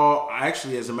at all.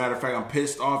 Actually, as a matter of fact, I'm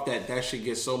pissed off that shit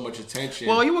gets so much attention.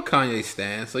 Well, you a Kanye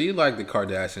stan, so you like the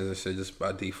Kardashians and shit just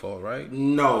by default, right?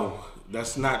 No,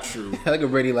 that's not true. I look at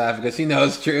Brady laughing because she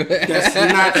knows it's true. That's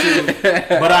not true.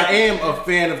 But I am a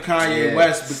fan of Kanye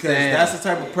West because that's the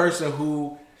type of person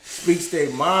who speaks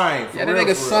their mind. Yeah, that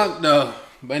nigga sunk though.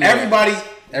 But anyway,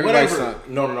 everybody sunk.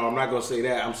 No, I'm not gonna say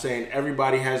that. I'm saying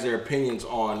everybody has their opinions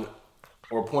on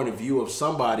or point of view of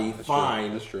somebody. That's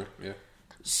fine, true. That's true. Yeah.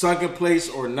 Sunken place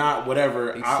or not,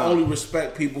 whatever. I only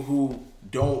respect people who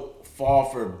don't fall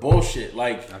for bullshit.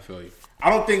 Like, I feel you. I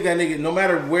don't think that nigga, no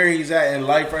matter where he's at in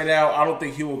life right now, I don't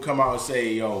think he will come out and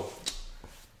say, yo,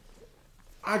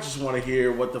 I just want to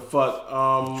hear what the fuck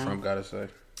Trump gotta say.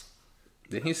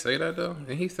 Did he say that though?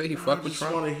 Did he say he fucked with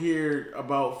Trump? I just want to hear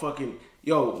about fucking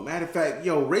matter of fact,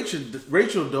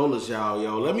 Rachel Dolezal,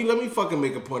 y'all. Let me fucking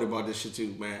make a point about this shit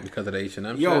too, man. Because of the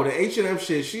H&M shit? The H&M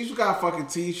shit, she's got fucking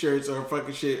t-shirts or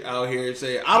fucking shit out here and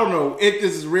say, I don't know if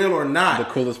this is real or not. The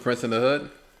coolest prince in the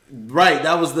hood? Right,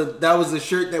 that was the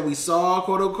shirt that we saw,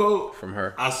 quote unquote. From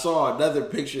her. I saw another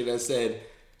picture that said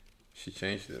she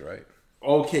changed it, right?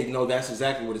 Okay, no, that's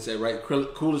exactly what it said, right?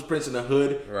 Coolest prince in the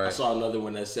hood. Right. I saw another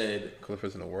one that said coolest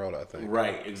prince in the world, I think.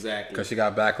 Right, exactly. Because she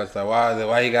got backlash like,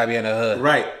 why you gotta be in the hood?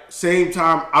 Right. Same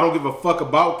time, I don't give a fuck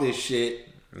about this shit.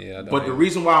 Yeah, I don't. But the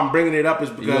reason why I'm bringing it up is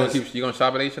because you gonna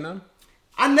shop at H&M?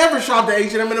 I never shopped at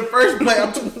H&M in the first place.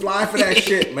 I'm too fly for that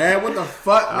shit, man. What the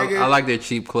fuck, nigga? I like their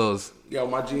cheap clothes. Yo,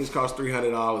 my jeans cost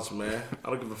 $300, man. I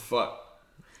don't give a fuck.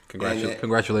 Congratulations.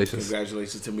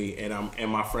 Congratulations to me. And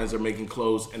my friends are making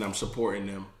clothes and I'm supporting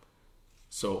them.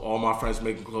 So all my friends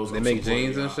making clothes. They make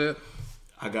jeans and shit?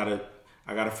 I got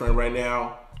a friend right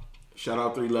now. Shout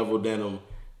out 3 Level Denim.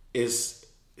 He's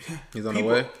on the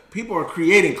way. People are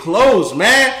creating clothes,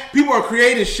 man. People are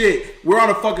creating shit. We're on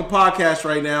a fucking podcast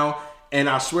right now, and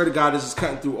I swear to God, this is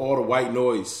cutting through all the white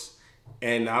noise.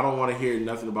 And I don't want to hear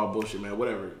nothing about bullshit, man.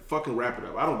 Whatever. Fucking wrap it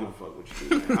up. I don't give a fuck what you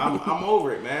do, man. I'm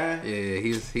over it, man. Yeah,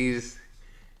 he's.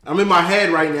 I'm in my head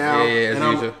right now. Yeah,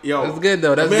 and that's good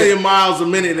though. That's a million miles a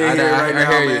minute in here right now,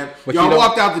 man. Yo, I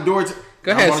walked out the door.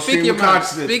 Go ahead, speak your mouth.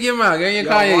 Speak your mouth. Get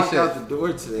your Kanye shit. I walked out the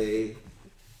door today,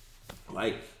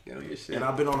 and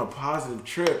I've been on a positive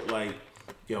trip. Like,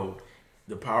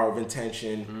 the power of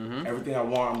intention. Everything I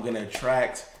want, I'm gonna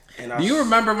attract. Do you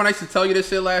remember when I used to tell you this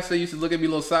shit last year? You used to look at me a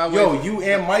little sideways. Yo, you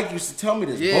and Mike used to tell me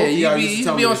this. Yeah,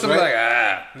 you be on something like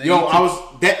I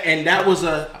was that, and that was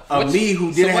a me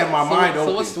who didn't have my mind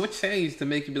open. So what changed to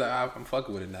make you be like, I'm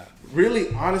fucking with it now?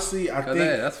 Really, honestly, I think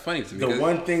that's funny to me. The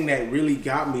one thing that really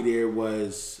got me there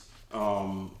was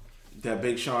that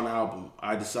Big Sean album.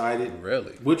 I decided,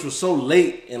 really, which was so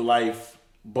late in life,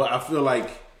 but I feel like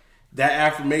that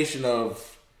affirmation of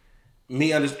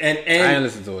me understand, and I didn't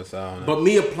listen to it, so I don't know. But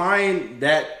me applying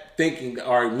that thinking,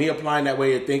 or me applying that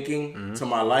way of thinking to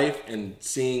my life and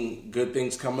seeing good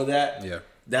things come of that,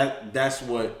 That's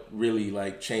what really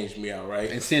like changed me out,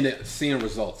 right? And seeing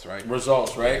results, right?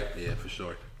 Results, right? Yeah, for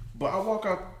sure. But I walk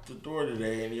out the door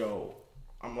today and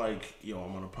I'm like,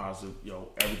 I'm on a positive,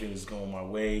 everything is going my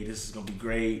way. This is gonna be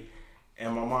great.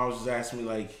 And my mom was just asking me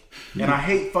like, and I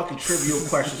hate fucking trivial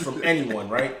questions from anyone,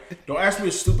 right? Don't ask me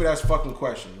a stupid ass fucking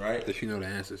question, right? That you know the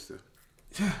answers to.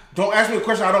 Don't ask me a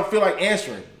question I don't feel like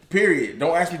answering. Period.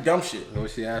 Don't ask me dumb shit. What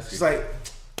was she asking? She's like,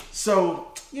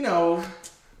 so,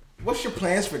 what's your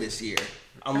plans for this year?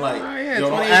 I'm like,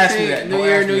 don't ask me that. New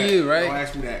year, new you, right? Don't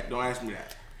ask me that. Don't ask me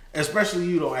that. Especially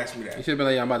you, don't ask me that. You should be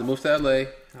like, I'm about to move to LA.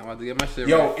 I'm about to get my shit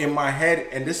right. In my head,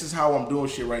 and this is how I'm doing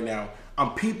shit right now.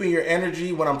 I'm peeping your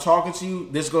energy when I'm talking to you.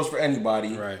 This goes for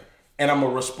anybody. Right. And I'm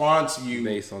gonna respond to you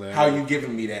based on that. How you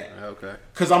giving me that. Okay.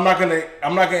 Cause I'm not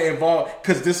gonna involve,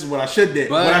 cause this is what I should did.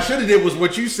 What I should have did was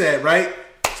what you said, right?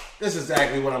 This is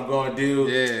exactly what I'm gonna do.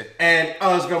 Yeah. And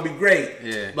it's gonna be great.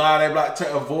 Yeah. Blah blah blah,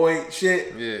 to avoid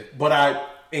shit. Yeah. But I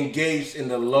engaged in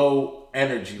the low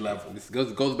energy level. This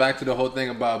goes back to the whole thing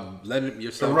about letting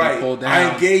yourself be pulled down.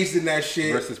 I engaged in that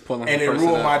shit versus pulling and it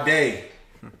ruined my day.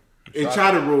 It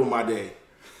tried to ruin my day.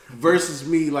 Versus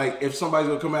me, like, if somebody's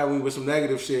gonna come at me with some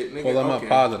negative shit, nigga, pull them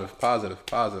up,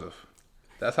 positive.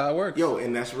 That's how it works.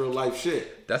 And that's real life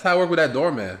shit. That's how I work with that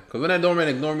doorman. Because when that doorman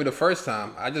ignored me the first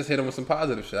time, I just hit him with some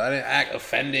positive shit. I didn't act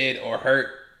offended or hurt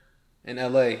in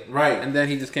LA. Right. And then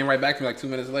he just came right back to me like 2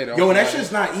 minutes later. And that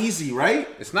shit's not easy, right?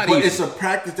 It's not easy. But it's a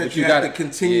practice that you have to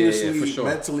continuously for sure.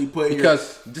 mentally put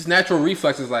because just natural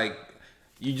reflexes, like,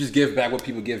 you just give back what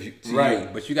people give you to you.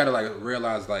 But you gotta, like,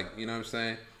 realize, like, you know what I'm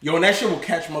saying? And that shit will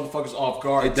catch motherfuckers off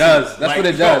guard. It does. That's what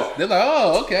it does. They're like,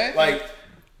 oh, okay. Like,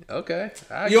 okay.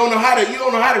 You don't know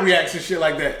how to react to shit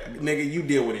like that, nigga. You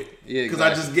deal with it. Yeah, because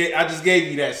I just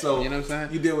gave you that. So you know what I'm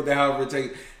saying? You deal with that however it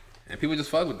takes. And people just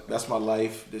fuck with it. That's my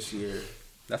life this year.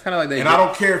 That's kind of like And I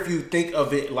don't care if you think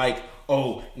of it like,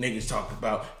 oh, niggas talk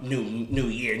about new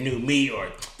year, new me,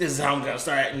 or this is how I'm gonna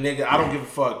start, nigga. I don't give a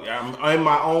fuck. I'm in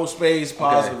my own space,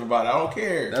 positive about it. I don't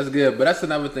care. That's good, but that's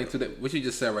another thing too. What you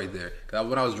just said right there. Cause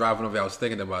when I was driving over, I was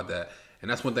thinking about that,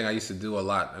 and that's one thing I used to do a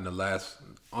lot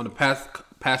on the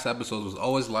past episodes. Was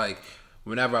always like,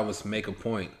 whenever I was make a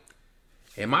point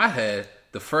in my head,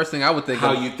 the first thing I would think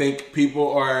how you think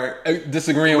people are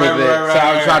disagreeing with it, so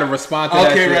I would try to respond to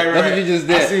that shit. That's what you just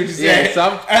did. I see what you're saying.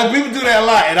 Yeah, so people do that a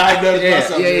lot, and I know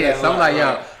myself. Yeah. So I'm like,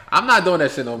 yo, I'm not doing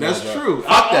that shit no more. That's bro. true.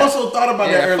 Fuck I that. also thought about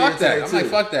that earlier today, I'm like,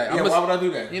 fuck that. Yeah, why would I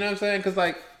do that? You know what I'm saying? Because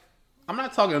like, I'm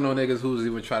not talking to no niggas who's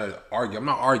even trying to argue. I'm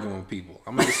not arguing with people.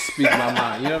 I'm gonna just speak my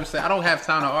mind. You know what I'm saying? I don't have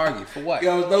time to argue. For what?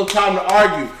 There's no time to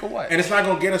argue. For what? And it's not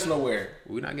gonna get us nowhere.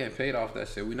 We're not getting paid off that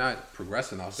shit. We're not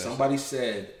progressing off that Somebody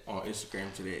said on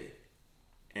Instagram today,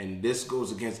 and this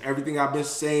goes against everything I've been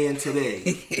saying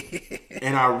today.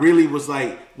 And I really was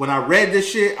like, when I read this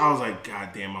shit, I was like, God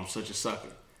damn, I'm such a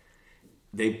sucker.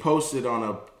 They posted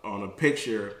on a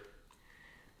picture.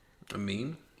 I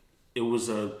mean, it was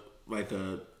how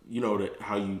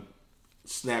you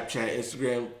Snapchat,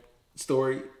 Instagram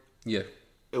story. Yeah.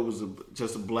 It was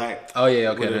just a black. Oh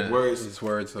yeah, okay. With words. It's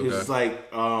words. Okay. It was like,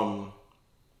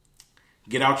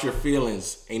 get out your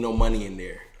feelings. Ain't no money in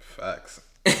there. Facts.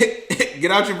 Get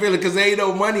out your feelings because there ain't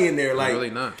no money in there. Like, really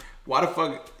not. Why the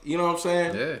fuck? You know what I'm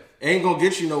saying? Yeah. It ain't gonna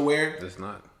get you nowhere. It's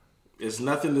not. It's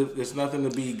nothing to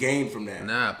be gained from that.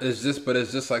 Nah, it's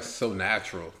just like so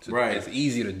natural. Right. It's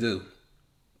easy to do.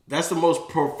 That's the most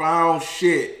profound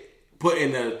shit put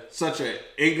in such an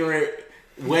ignorant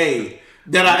way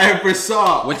that I ever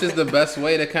saw. Which is the best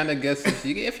way to kind of get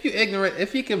if you ignorant,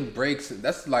 if you can break,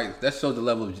 that's shows the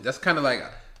level of, that's kind of like,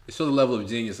 it shows the level of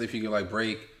genius if you can like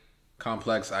break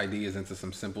complex ideas into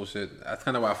some simple shit. That's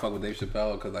kind of why I fuck with Dave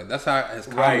Chappelle, because like that's how his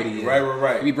comedy is.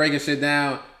 Right. He be breaking shit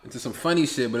down into some funny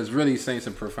shit, but it's really saying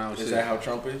some profound shit. Is that how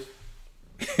Trump is?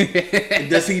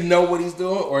 Does he know what he's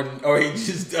doing, or he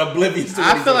just oblivious to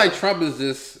what I feel like Trump is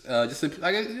just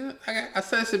like I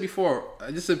said this before,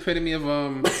 just epitome of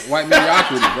white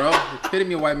mediocrity, bro.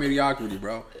 Epitome of white mediocrity,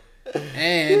 bro.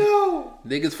 And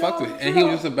niggas fucked with it. And he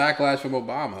was just a backlash from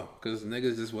Obama because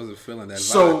niggas just wasn't feeling that vibe.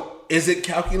 So is it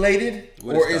calculated?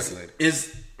 What is calculated?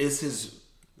 Is his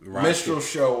minstrel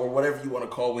show or whatever you want to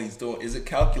call what he's doing, is it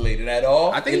calculated at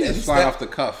all? I think he's just flying off the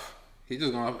cuff. He's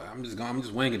just going, I'm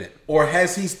just winging it. Or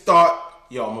has he thought,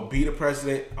 yo, I'm gonna be the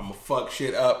president, I'm gonna fuck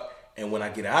shit up, and when I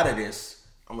get out of this,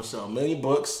 I'm gonna sell 1 million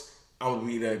books. I'm gonna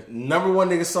be the number one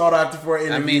nigga sought after for an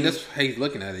interview. I mean, that's how he's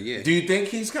looking at it, yeah. Do you think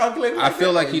he's calculating? I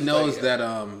feel like he knows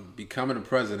that becoming a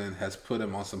president has put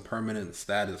him on some permanent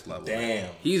status level. Damn.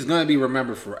 He's gonna be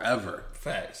remembered forever.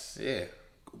 Facts. Yeah.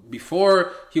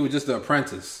 Before, he was just an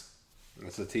apprentice.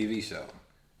 It's a TV show.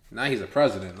 Now he's a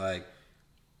president. Like,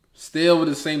 still with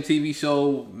the same TV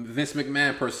show Vince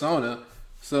McMahon persona.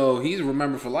 So he's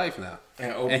remembered for life now.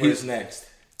 And Oprah is next.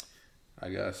 I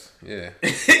guess, yeah.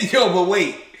 Yo, but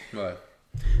wait. But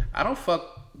I don't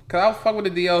fuck. Cause I fuck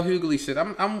with the DL Hughley shit.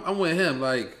 I'm with him.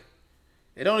 Like,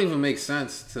 it don't even make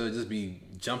sense to just be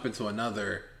jumping to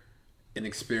another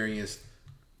inexperienced.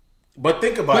 But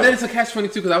think about But it. then it's a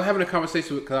catch-22 because I was having a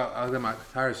conversation with. Cause I got my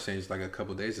tires changed like a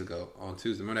couple days ago on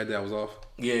Tuesday. Remember that day I was off?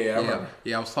 Yeah, I remember.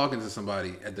 Yeah, I was talking to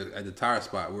somebody at the tire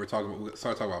spot. We started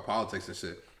talking about politics and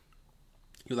shit.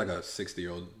 He was like a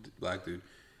 60-year-old black dude.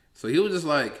 So he was just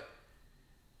like,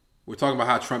 we're talking about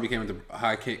how Trump came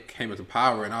into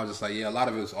power, and I was just like, yeah, a lot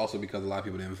of it was also because a lot of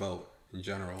people didn't vote in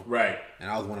general. Right. And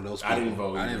I was one of those people. I didn't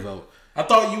vote. I didn't vote. I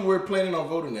thought you were planning on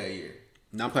voting that year.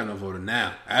 Now I'm planning on voting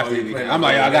now. After you're he planning became, I'm on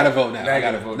like, voting I gotta now. vote now. Now I you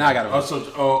gotta gotta vote. Now I gotta vote. Also,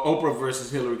 Oprah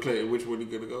versus Hillary Clinton. Which one are you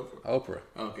gonna go for? Oprah.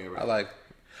 Okay, right. I like,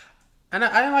 and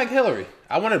I didn't like Hillary.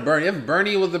 I wanted Bernie. If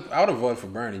Bernie was, I would have voted for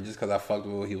Bernie just because I fucked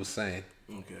with what he was saying.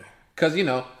 Okay. Because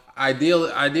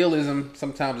idealism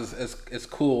sometimes is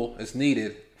cool. It's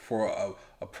needed for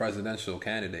a presidential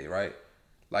candidate, right?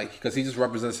 Like, because he just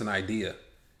represents an idea,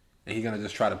 and he's gonna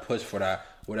just try to push for that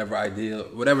whatever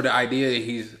the idea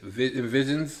he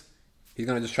envisions. He's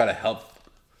gonna just try to help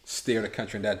steer the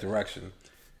country in that direction.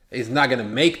 He's not gonna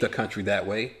make the country that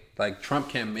way. Like, Trump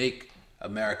can't make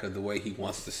America the way he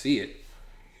wants to see it.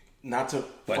 Not to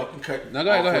fucking cut. No,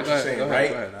 go ahead. what you're saying, right?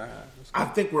 Go ahead. I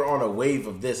think we're on a wave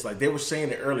of this. Like they were saying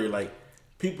it earlier. Like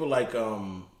people like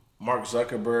Mark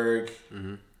Zuckerberg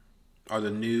Are the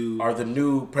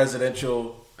new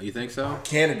presidential. You think so?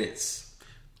 Candidates.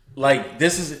 Like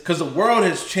this is because the world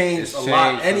has changed a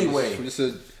lot anyway. This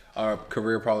is a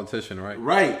career politician, right?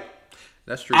 Right.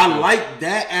 That's true. I like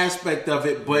that aspect of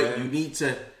it, but you need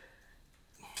to.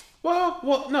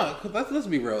 Well, no. Let's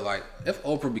be real. Like, if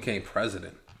Oprah became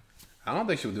president, I don't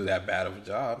think she would do that bad of a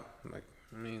job. Like,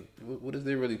 I mean, what is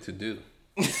there really to do?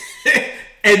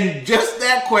 And just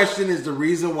that question is the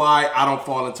reason why I don't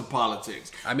fall into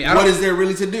politics. I mean, what is there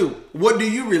really to do? What do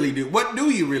you really do? What do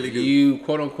you really do? You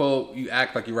quote unquote, you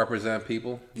act like you represent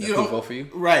people that who vote for you,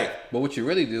 right? But what you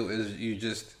really do is you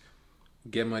just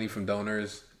get money from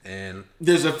donors, and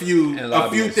there's a few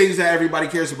things that everybody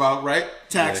cares about, right?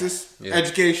 Taxes,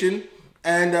 education,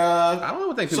 and I don't know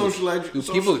what social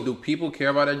education. Do people care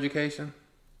about education?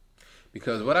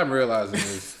 Because what I'm realizing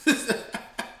is.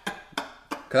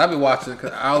 Cause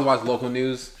I always watch local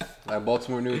news, like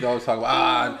Baltimore news. They always talk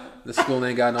about the school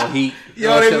ain't got no heat.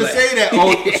 Yo, they been saying that.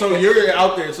 Oh, so you're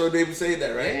out there, so they been saying that,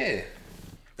 right? Yeah,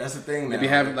 that's the thing. They be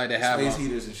having like they have space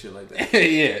heaters and shit like that.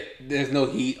 Yeah, there's no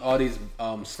heat. All these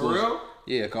schools. For real?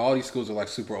 Yeah, cause all these schools are like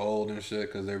super old and shit.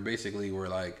 Cause they're basically were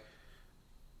like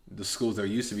the schools that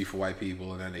used to be for white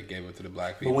people, and then they gave it to the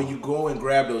black people. But when you go and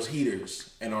grab those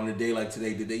heaters, and on a day like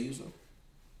today, did they use them?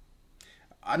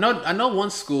 I know one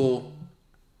school.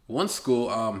 One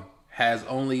school has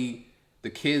only the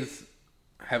kids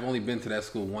have only been to that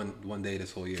school one day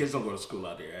this whole year. Kids don't go to school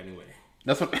out there anyway.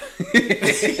 That's what.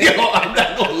 Yo, I'm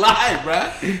not gonna lie,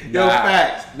 bro. Yo,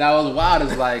 facts. Now what's wild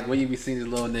is like when you be seeing these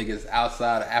little niggas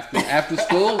outside after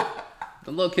school.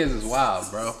 The little kids is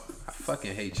wild, bro. I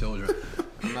fucking hate children.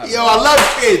 I love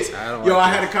kids. I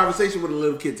had kids. a conversation with a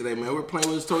little kid today, man. We're playing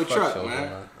with his toy truck, children,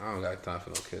 man. I don't got time for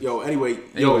no kids. Anyways,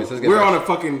 we're on a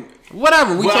fucking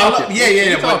whatever. We talking.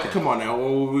 Yeah. But come on now,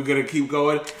 we're gonna keep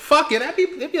going. Fuck it.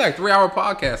 It'd be like 3-hour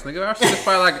podcast, nigga. Our shit's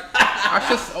probably like our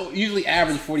shit's usually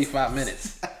average 45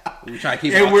 minutes. We try to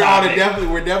keep. And we're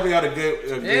definitely on a good.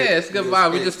 It's a good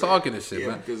vibe. We just talking and shit,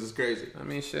 man. Because it's crazy. I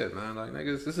mean, shit, man. Like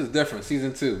niggas, this is different.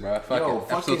 Season 2, bro. Fucking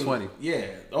episode 20. Yeah,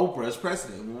 Oprah's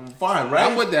president. Fine,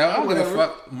 right? I'm with that. I don't give a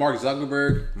fuck. Mark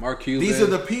Zuckerberg, Mark Cuban. These are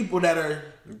the people that are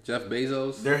Jeff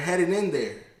Bezos. They're heading in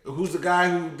there. Who's the guy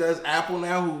who does Apple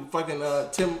now? Who fucking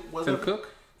Tim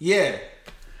Cook? Yeah.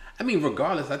 I mean,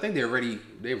 regardless, I think they run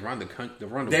the country. They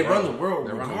run the world.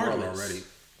 They run the world already.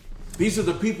 These are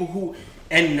the people who.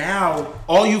 And now,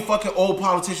 all you fucking old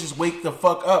politicians wake the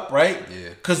fuck up, right? Yeah.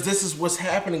 Because this is what's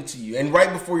happening to you. And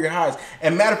right before your eyes.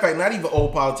 And matter of fact, not even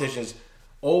old politicians.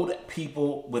 Old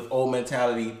people with old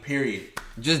mentality, period.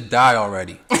 Just die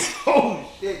already. Oh,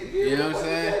 shit. You know what I'm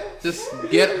saying? Just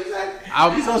get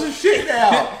out. He's on some shit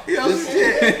now. He's on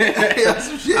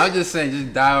some shit. I'm just saying,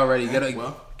 just die already.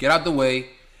 Get out the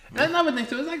way. And another thing,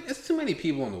 too, it's like, it's too many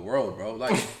people in the world, bro.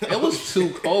 Like, it was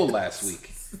too cold last week.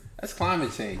 That's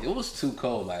climate change. It was too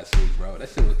cold last week, bro. That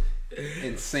shit was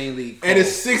insanely cold. And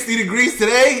it's 60 degrees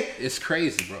today? It's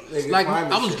crazy, bro. It's like,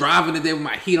 I was driving today with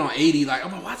my heat on 80. Like,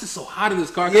 I'm like, why is it so hot in this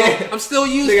car? Yeah. I'm still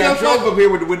used to it. I drove up here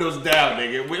with the windows down,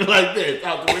 nigga. Went like this,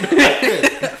 out the window like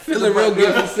this. Feeling real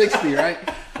good for 60, right?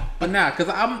 But nah, cause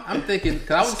I'm thinking,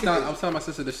 cause I was telling my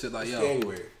sister this shit like, yo,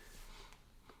 January.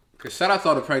 Cause shout out to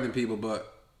all the pregnant people, but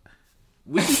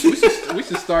we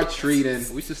should start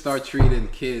treating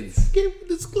kids. Give a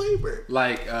disclaimer.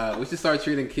 Like we should start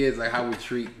treating kids like how we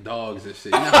treat dogs and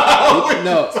shit.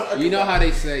 You know how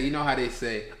they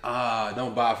say,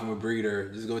 don't buy from a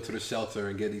breeder. Just go to the shelter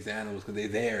and get these animals because they're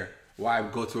there. Why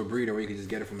go to a breeder where you can just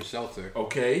get it from a shelter?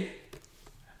 Okay.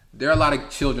 There are a lot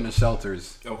of children in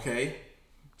shelters. Okay.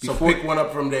 So pick one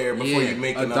up from there before you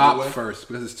make another adopt one. first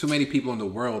because there's too many people in the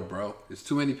world, bro. There's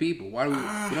too many people. Why do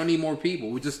we don't need more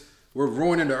people? We're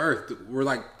ruining the earth. We're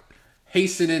like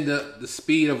hastening the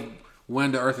speed of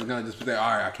when the earth is gonna just be like,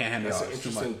 all right, I can't handle That's it. an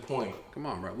interesting point. Come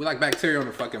on, bro. We're like bacteria on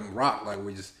the fucking rock. Like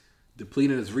we're just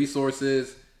depleting its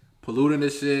resources, polluting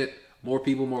this shit. More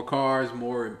people, more cars,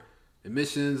 more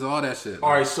emissions, all that shit.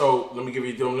 All right, so let me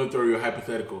throw you a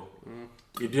hypothetical.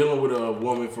 You're dealing with a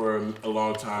woman for a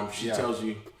long time. She tells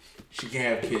you she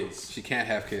can't have kids. She can't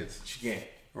have kids. She can't.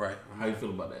 Right. How you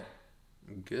feel about that?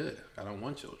 Good. I don't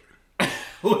want children.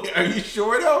 Are you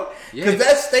sure though? Yeah. Because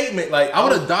that statement, like, I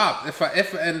would adopt if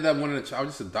I ended up wanting a child. I would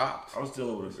just adopt. I was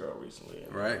dealing with a girl recently,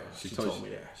 and, Right? She told me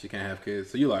that she can't have kids.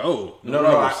 So you're like, oh no,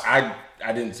 I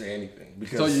didn't say anything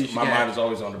because my mind is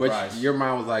always on the prize. Your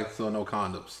mind was like, so no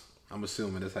condoms. I'm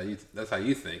assuming that's how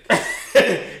you think.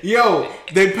 Yo,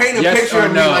 they paint a picture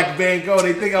of me like Van Gogh.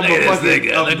 They think I'm a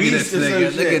fucking beast or some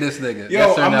shit. Look at this nigga. Yo,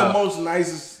 yes I'm no? the most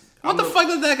nicest. What the fuck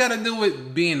does that got to do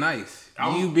with being nice?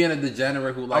 You being a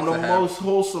degenerate who likes to have... I'm the most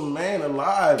wholesome man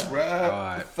alive, bro.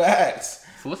 Right. Facts.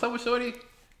 So what's up with Shorty?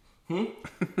 Nah,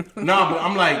 but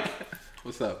I'm like...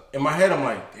 What's up? In my head, I'm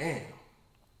like, damn.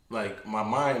 Like, my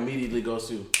mind immediately goes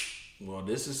to, well,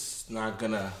 this is not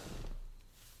gonna...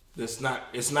 It's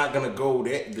not gonna go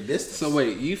the distance. So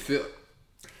wait, you feel...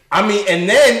 I mean, and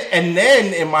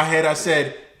then in my head, I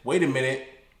said, wait a minute.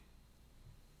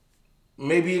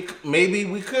 Maybe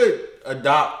we could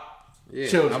adopt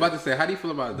children. I'm about to say, how do you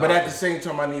feel about adoption? But at the same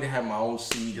time, I need to have my own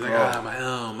seed grow. Like, I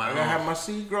gotta have my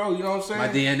seed grow. You know what I'm saying? My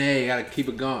DNA, I gotta keep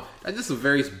it going. That's just a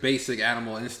very basic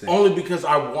animal instinct. Only because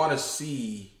I want to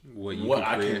see what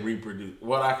I can reproduce,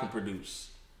 what I can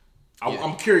produce.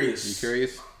 I'm curious. You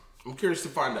curious? I'm curious to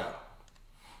find out.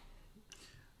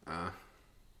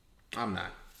 I'm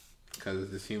not, because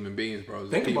it's just human beings, bro.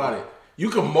 Think about it. You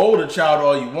can mold a child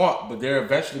all you want, but they're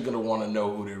eventually going to want to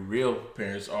know who their real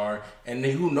parents are. And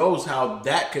then who knows how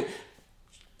that could...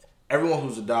 Everyone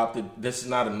who's adopted, this is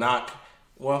not a knock.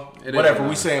 Well, whatever.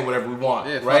 We saying whatever we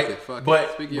want, right? Fuck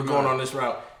but it. We're going on this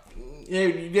route.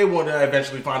 They want to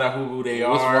eventually find out who they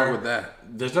are. What's wrong with that?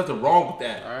 There's nothing wrong with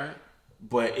that. All right.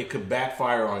 But it could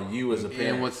backfire on you as a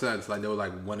parent. In what sense? Like they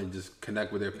would want to just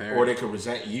connect with their parents? Or they could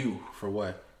resent you. For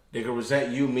what? They could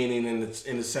resent you, meaning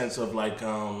in the sense of like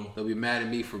they'll be mad at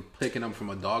me for picking them from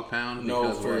a dog pound.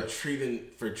 No, for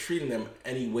treating them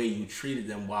any way you treated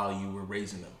them while you were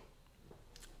raising them.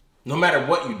 No matter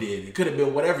what you did, it could have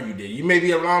been whatever you did. You may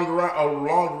be along the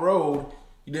road,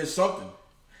 you did something.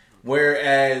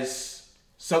 Whereas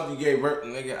something you gave birth,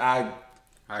 nigga,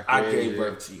 I gave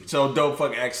birth to you. So don't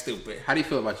fucking act stupid. How do you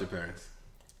feel about your parents?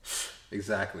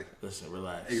 Exactly. Listen,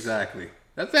 relax. Exactly.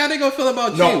 That's how they gonna feel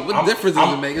about you. What difference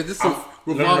does it make? It's just a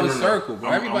revolving circle. But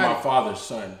I'm my father's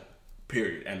son.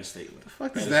 Period. End of statement. The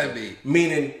fuck does that mean?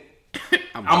 Meaning,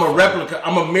 I'm a replica.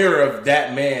 I'm a mirror of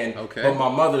that man. Okay. But my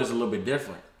mother is a little bit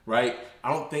different, right?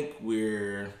 I don't think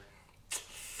the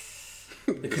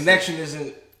connection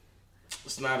isn't.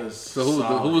 It's not as. So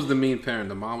who was the mean parent?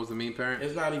 The mom was the mean parent?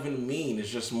 It's not even mean. It's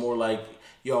just more like,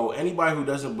 yo, anybody who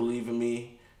doesn't believe in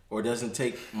me or doesn't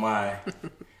take my.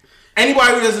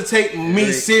 Anybody who doesn't take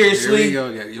me seriously.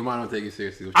 Your mom don't take you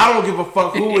seriously. I don't give a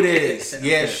fuck who it is.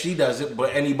 Yeah, she doesn't,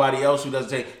 but anybody else who doesn't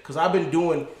take. Because I've been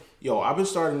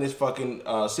starting this fucking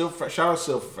shout out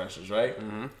Silver Freshers, right?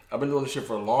 Mm-hmm. I've been doing this shit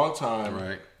for a long time.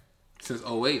 Right. Since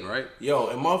 2008, right? Yo,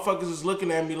 and motherfuckers is looking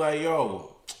at me like,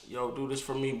 yo, do this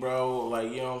for me, bro.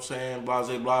 Like, you know what I'm saying?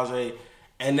 Blase.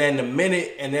 And then the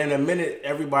minute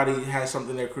everybody has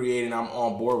something they're creating, I'm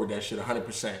on board with that shit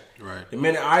 100%. Right. The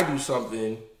minute I do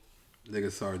something,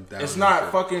 niggas start down. It's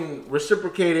not fucking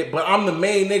reciprocated, but I'm the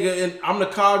main nigga and I'm the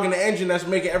cog in the engine that's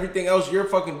making everything else you're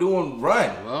fucking doing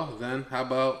run. Well, then how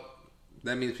about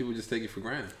that means people just take you for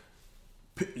granted?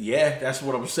 Yeah, that's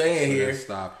what I'm saying here.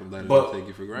 Stop letting them take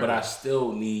you for granted. But I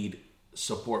still need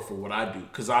support for what I do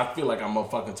because I feel like I'm a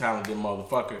fucking talented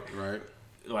motherfucker. Right.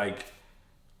 Like,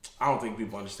 I don't think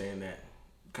people understand that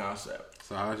concept.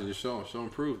 So how should you show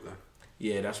and prove then?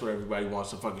 Yeah, that's what everybody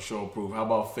wants to fucking show and prove. How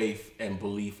about faith and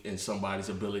belief in somebody's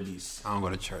abilities? I don't go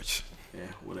to church. Yeah,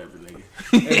 whatever, nigga.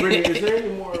 Hey, Brittany, is there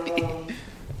any more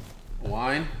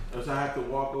wine? Does I have to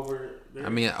walk over I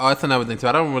mean, that's another thing too.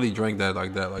 I don't really drink that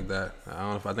like that. I don't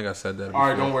know if I think I said that. All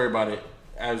right, don't worry about it.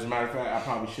 As a matter of fact, I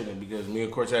probably shouldn't because me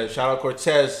and Cortez. Shout out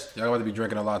Cortez. Y'all going to be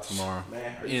drinking a lot tomorrow.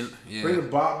 Man, yeah.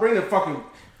 bring the fucking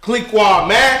Cliquois,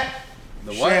 man.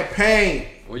 The what? Champagne.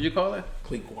 What you call it?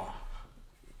 Cliquois.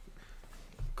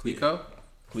 Clico?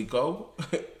 Cliquot,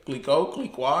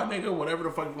 Cliquois, nigga, whatever the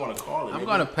fuck you want to call it. I'm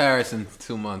going to Paris in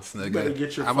 2 months, nigga. You better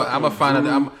get your I'm gonna find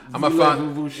out. I'm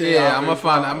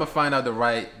gonna find out the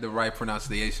right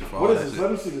pronunciation for all what that is this? shit.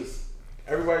 Let me see this.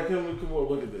 Everybody, come on,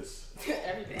 look at this.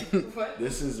 Everything. What?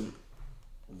 This is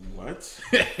what?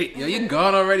 Yo, you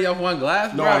gone already off one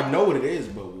glass? No, bro? I know what it is,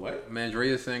 but what?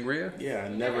 Mandria Sangria? Yeah, I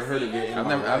never heard of it.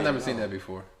 I've never seen that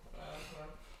before.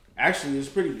 Actually, it's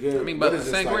pretty good. I mean, but what is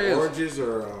this, Sangria like is oranges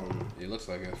or It looks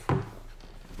like it.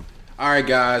 All right,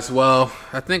 guys. Well,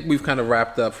 I think we've kind of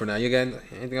wrapped up for now. You got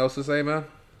anything else to say, man?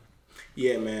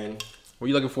 Yeah, man. What are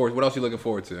you looking forward? What else are you looking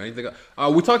forward to? Anything?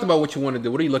 We talked about what you want to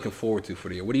do. What are you looking forward to for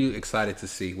the year? What are you excited to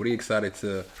see? What are you excited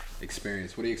to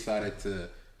experience? What are you excited to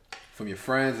from your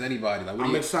friends? Anybody? Like,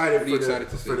 I'm excited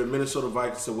to see? for the Minnesota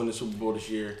Vikings to win the Super Bowl this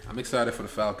year. I'm excited for the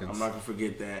Falcons. I'm not gonna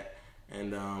forget that,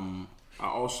 and I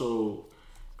also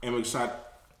am excited.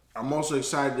 I'm also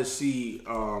excited to see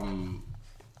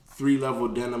 3-level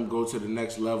denim go to the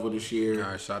next level this year.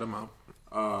 All right, shout them out.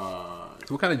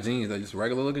 So what kind of jeans? Like just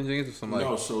regular looking jeans or something?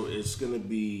 No, so it's gonna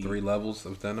be 3 levels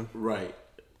of denim. Right.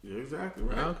 Yeah, exactly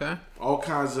right. Okay. All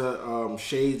kinds of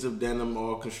shades of denim,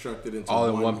 all constructed into all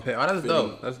in one pair. Oh, that's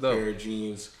dope. That's dope. Pair of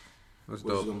jeans. That's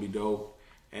which dope. is gonna be dope.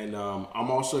 And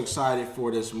I'm also excited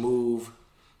for this move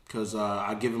because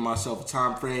I've given myself a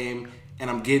time frame, and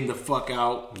I'm getting the fuck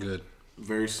out. Good.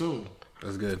 Very soon.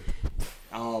 That's good.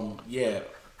 Yeah.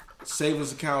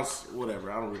 Savings accounts,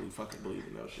 whatever. I don't really fucking believe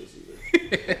in those shits either.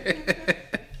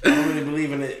 I don't really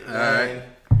believe in it, man. Right.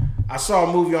 I saw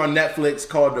a movie on Netflix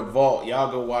called The Vault.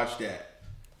 Y'all go watch that.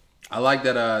 I like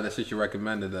that shit you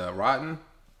recommended, Rotten.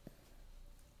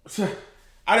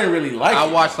 I didn't really like it. I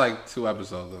watched like 2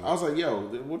 episodes of it. I was like, yo,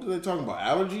 what are they talking about?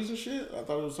 Allergies and shit? I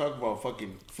thought it was talking about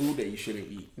fucking food that you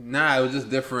shouldn't eat. Nah, it was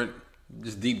just different.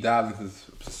 Just deep dive into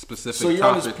specific So you're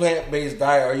topics. on this plant-based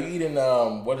diet. Are you eating,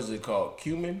 what is it called?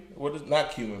 Cumin?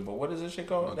 Not cumin, but what is this shit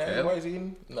called that everybody's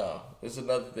eating? No. It's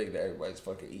another thing that everybody's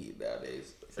fucking eating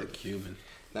nowadays. It's a cumin.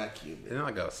 Not cumin. Isn't it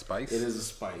like a spice? It is a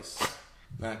spice.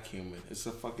 Not cumin. It's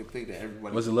a fucking thing that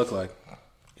everybody... What does it look like?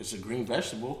 It's a green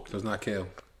vegetable. So it's not kale.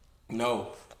 No.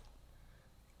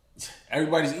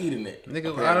 Everybody's eating it.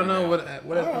 Nigga, I don't know what I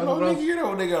don't know, nigga. You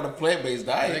know nigga on a plant-based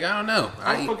diet. Nigga, I don't know.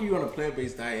 How the fuck are you on a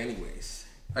plant-based diet anyways?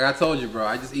 Like I told you, bro,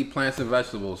 I just eat plants and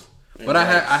vegetables. And but rice.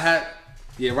 I had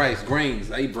rice, grains.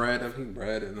 I eat bread. I eat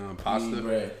bread and pasta. You eat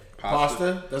bread.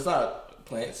 Pasta? That's not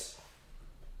plants.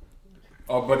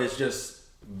 Oh, but it's just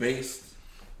based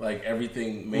like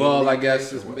everything. Mainly Well, I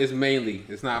guess it's mainly.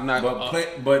 It's not. I'm not.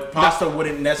 But pasta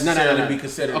wouldn't necessarily be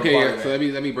considered. Okay, a part yeah. of So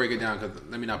that. let me break it down because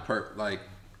let me not perk. Like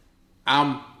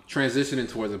I'm transitioning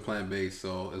towards a plant based,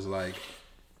 so it's like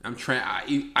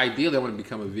ideally I want to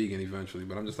become a vegan eventually,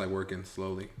 but I'm just like working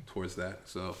slowly towards that.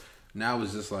 So now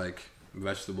it's just like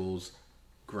vegetables,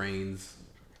 grains.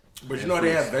 But you know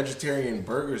they have vegetarian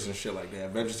burgers and shit like that.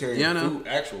 Vegetarian food,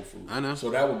 actual food. I know. So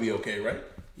that would be okay, right?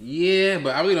 Yeah,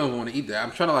 but I really don't want to eat that.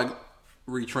 I'm trying to like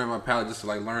retrain my palate just to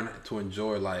like learn to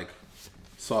enjoy like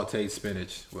sauteed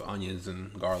spinach with onions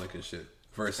and garlic and shit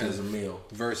versus As a meal.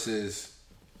 versus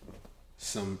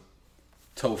some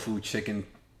tofu chicken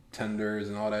tenders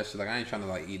and all that shit. Like I ain't trying to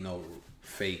like eat no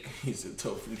fake. He said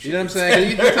tofu. You know what I'm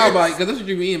saying? You talk about because that's what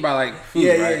you mean by like food,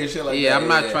 Yeah, right? yeah, shit like yeah.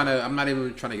 that. I'm not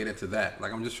even trying to get into that.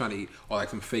 Like I'm just trying to eat or like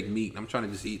some fake meat. I'm trying to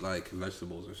just eat like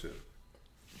vegetables and shit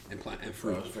and plant and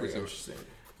fruit. That's very interesting.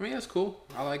 I mean, that's cool.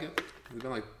 I like it. It's been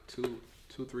like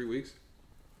 2-3 weeks.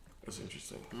 That's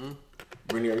interesting.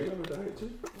 Brittany, are you on a diet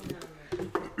too? No.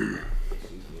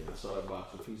 Excuse me, I saw that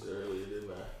box of pizza earlier,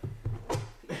 didn't I?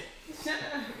 Shut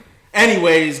up.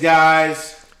 Anyways,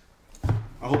 guys,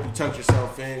 I hope you tucked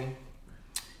yourself in.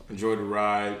 Enjoy the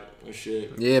ride and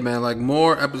shit. Yeah, man. Like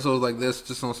more episodes like this,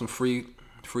 just on some free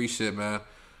shit, man.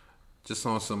 Just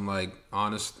on some like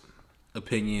honest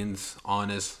opinions,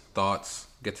 honest thoughts.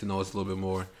 Get to know us a little bit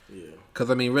more. Yeah.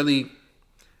 Cause I mean, really,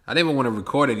 I didn't even want to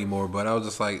record anymore. But I was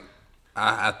just like,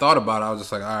 I thought about it. I was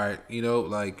just like, all right, you know,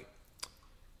 like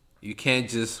you can't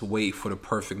just wait for the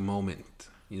perfect moment.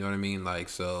 You know what I mean? Like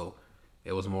so.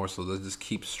 It was more so let's just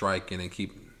keep striking and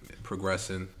keep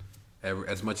progressing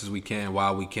as much as we can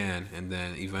while we can, and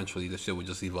then eventually the shit would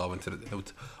just evolve into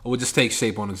it would just take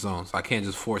shape on its own. So I can't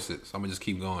just force it. So I'm gonna just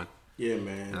keep going. Yeah,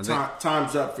 man.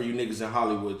 Time's up for you niggas in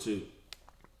Hollywood too.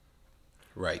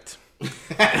 Right.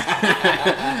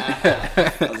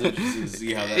 I was interested to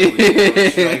see how that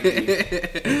would strike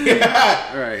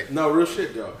you. Right. No, real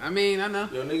shit though. I mean, I know.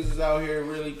 Yo, niggas is out here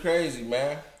really crazy,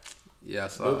 man. Yeah, I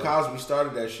saw Bill that. Cosby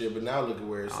started that shit, but now look at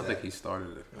where it's I don't at. think he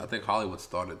started it. I think Hollywood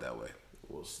started that way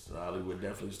Well, Hollywood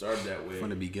definitely started that way. from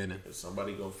the beginning.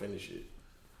 Somebody gonna finish it.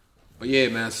 But yeah,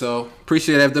 man. So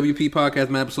appreciate FWP podcast,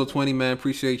 man. Episode 20, man.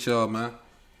 Appreciate y'all, man.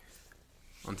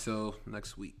 Until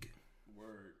next week.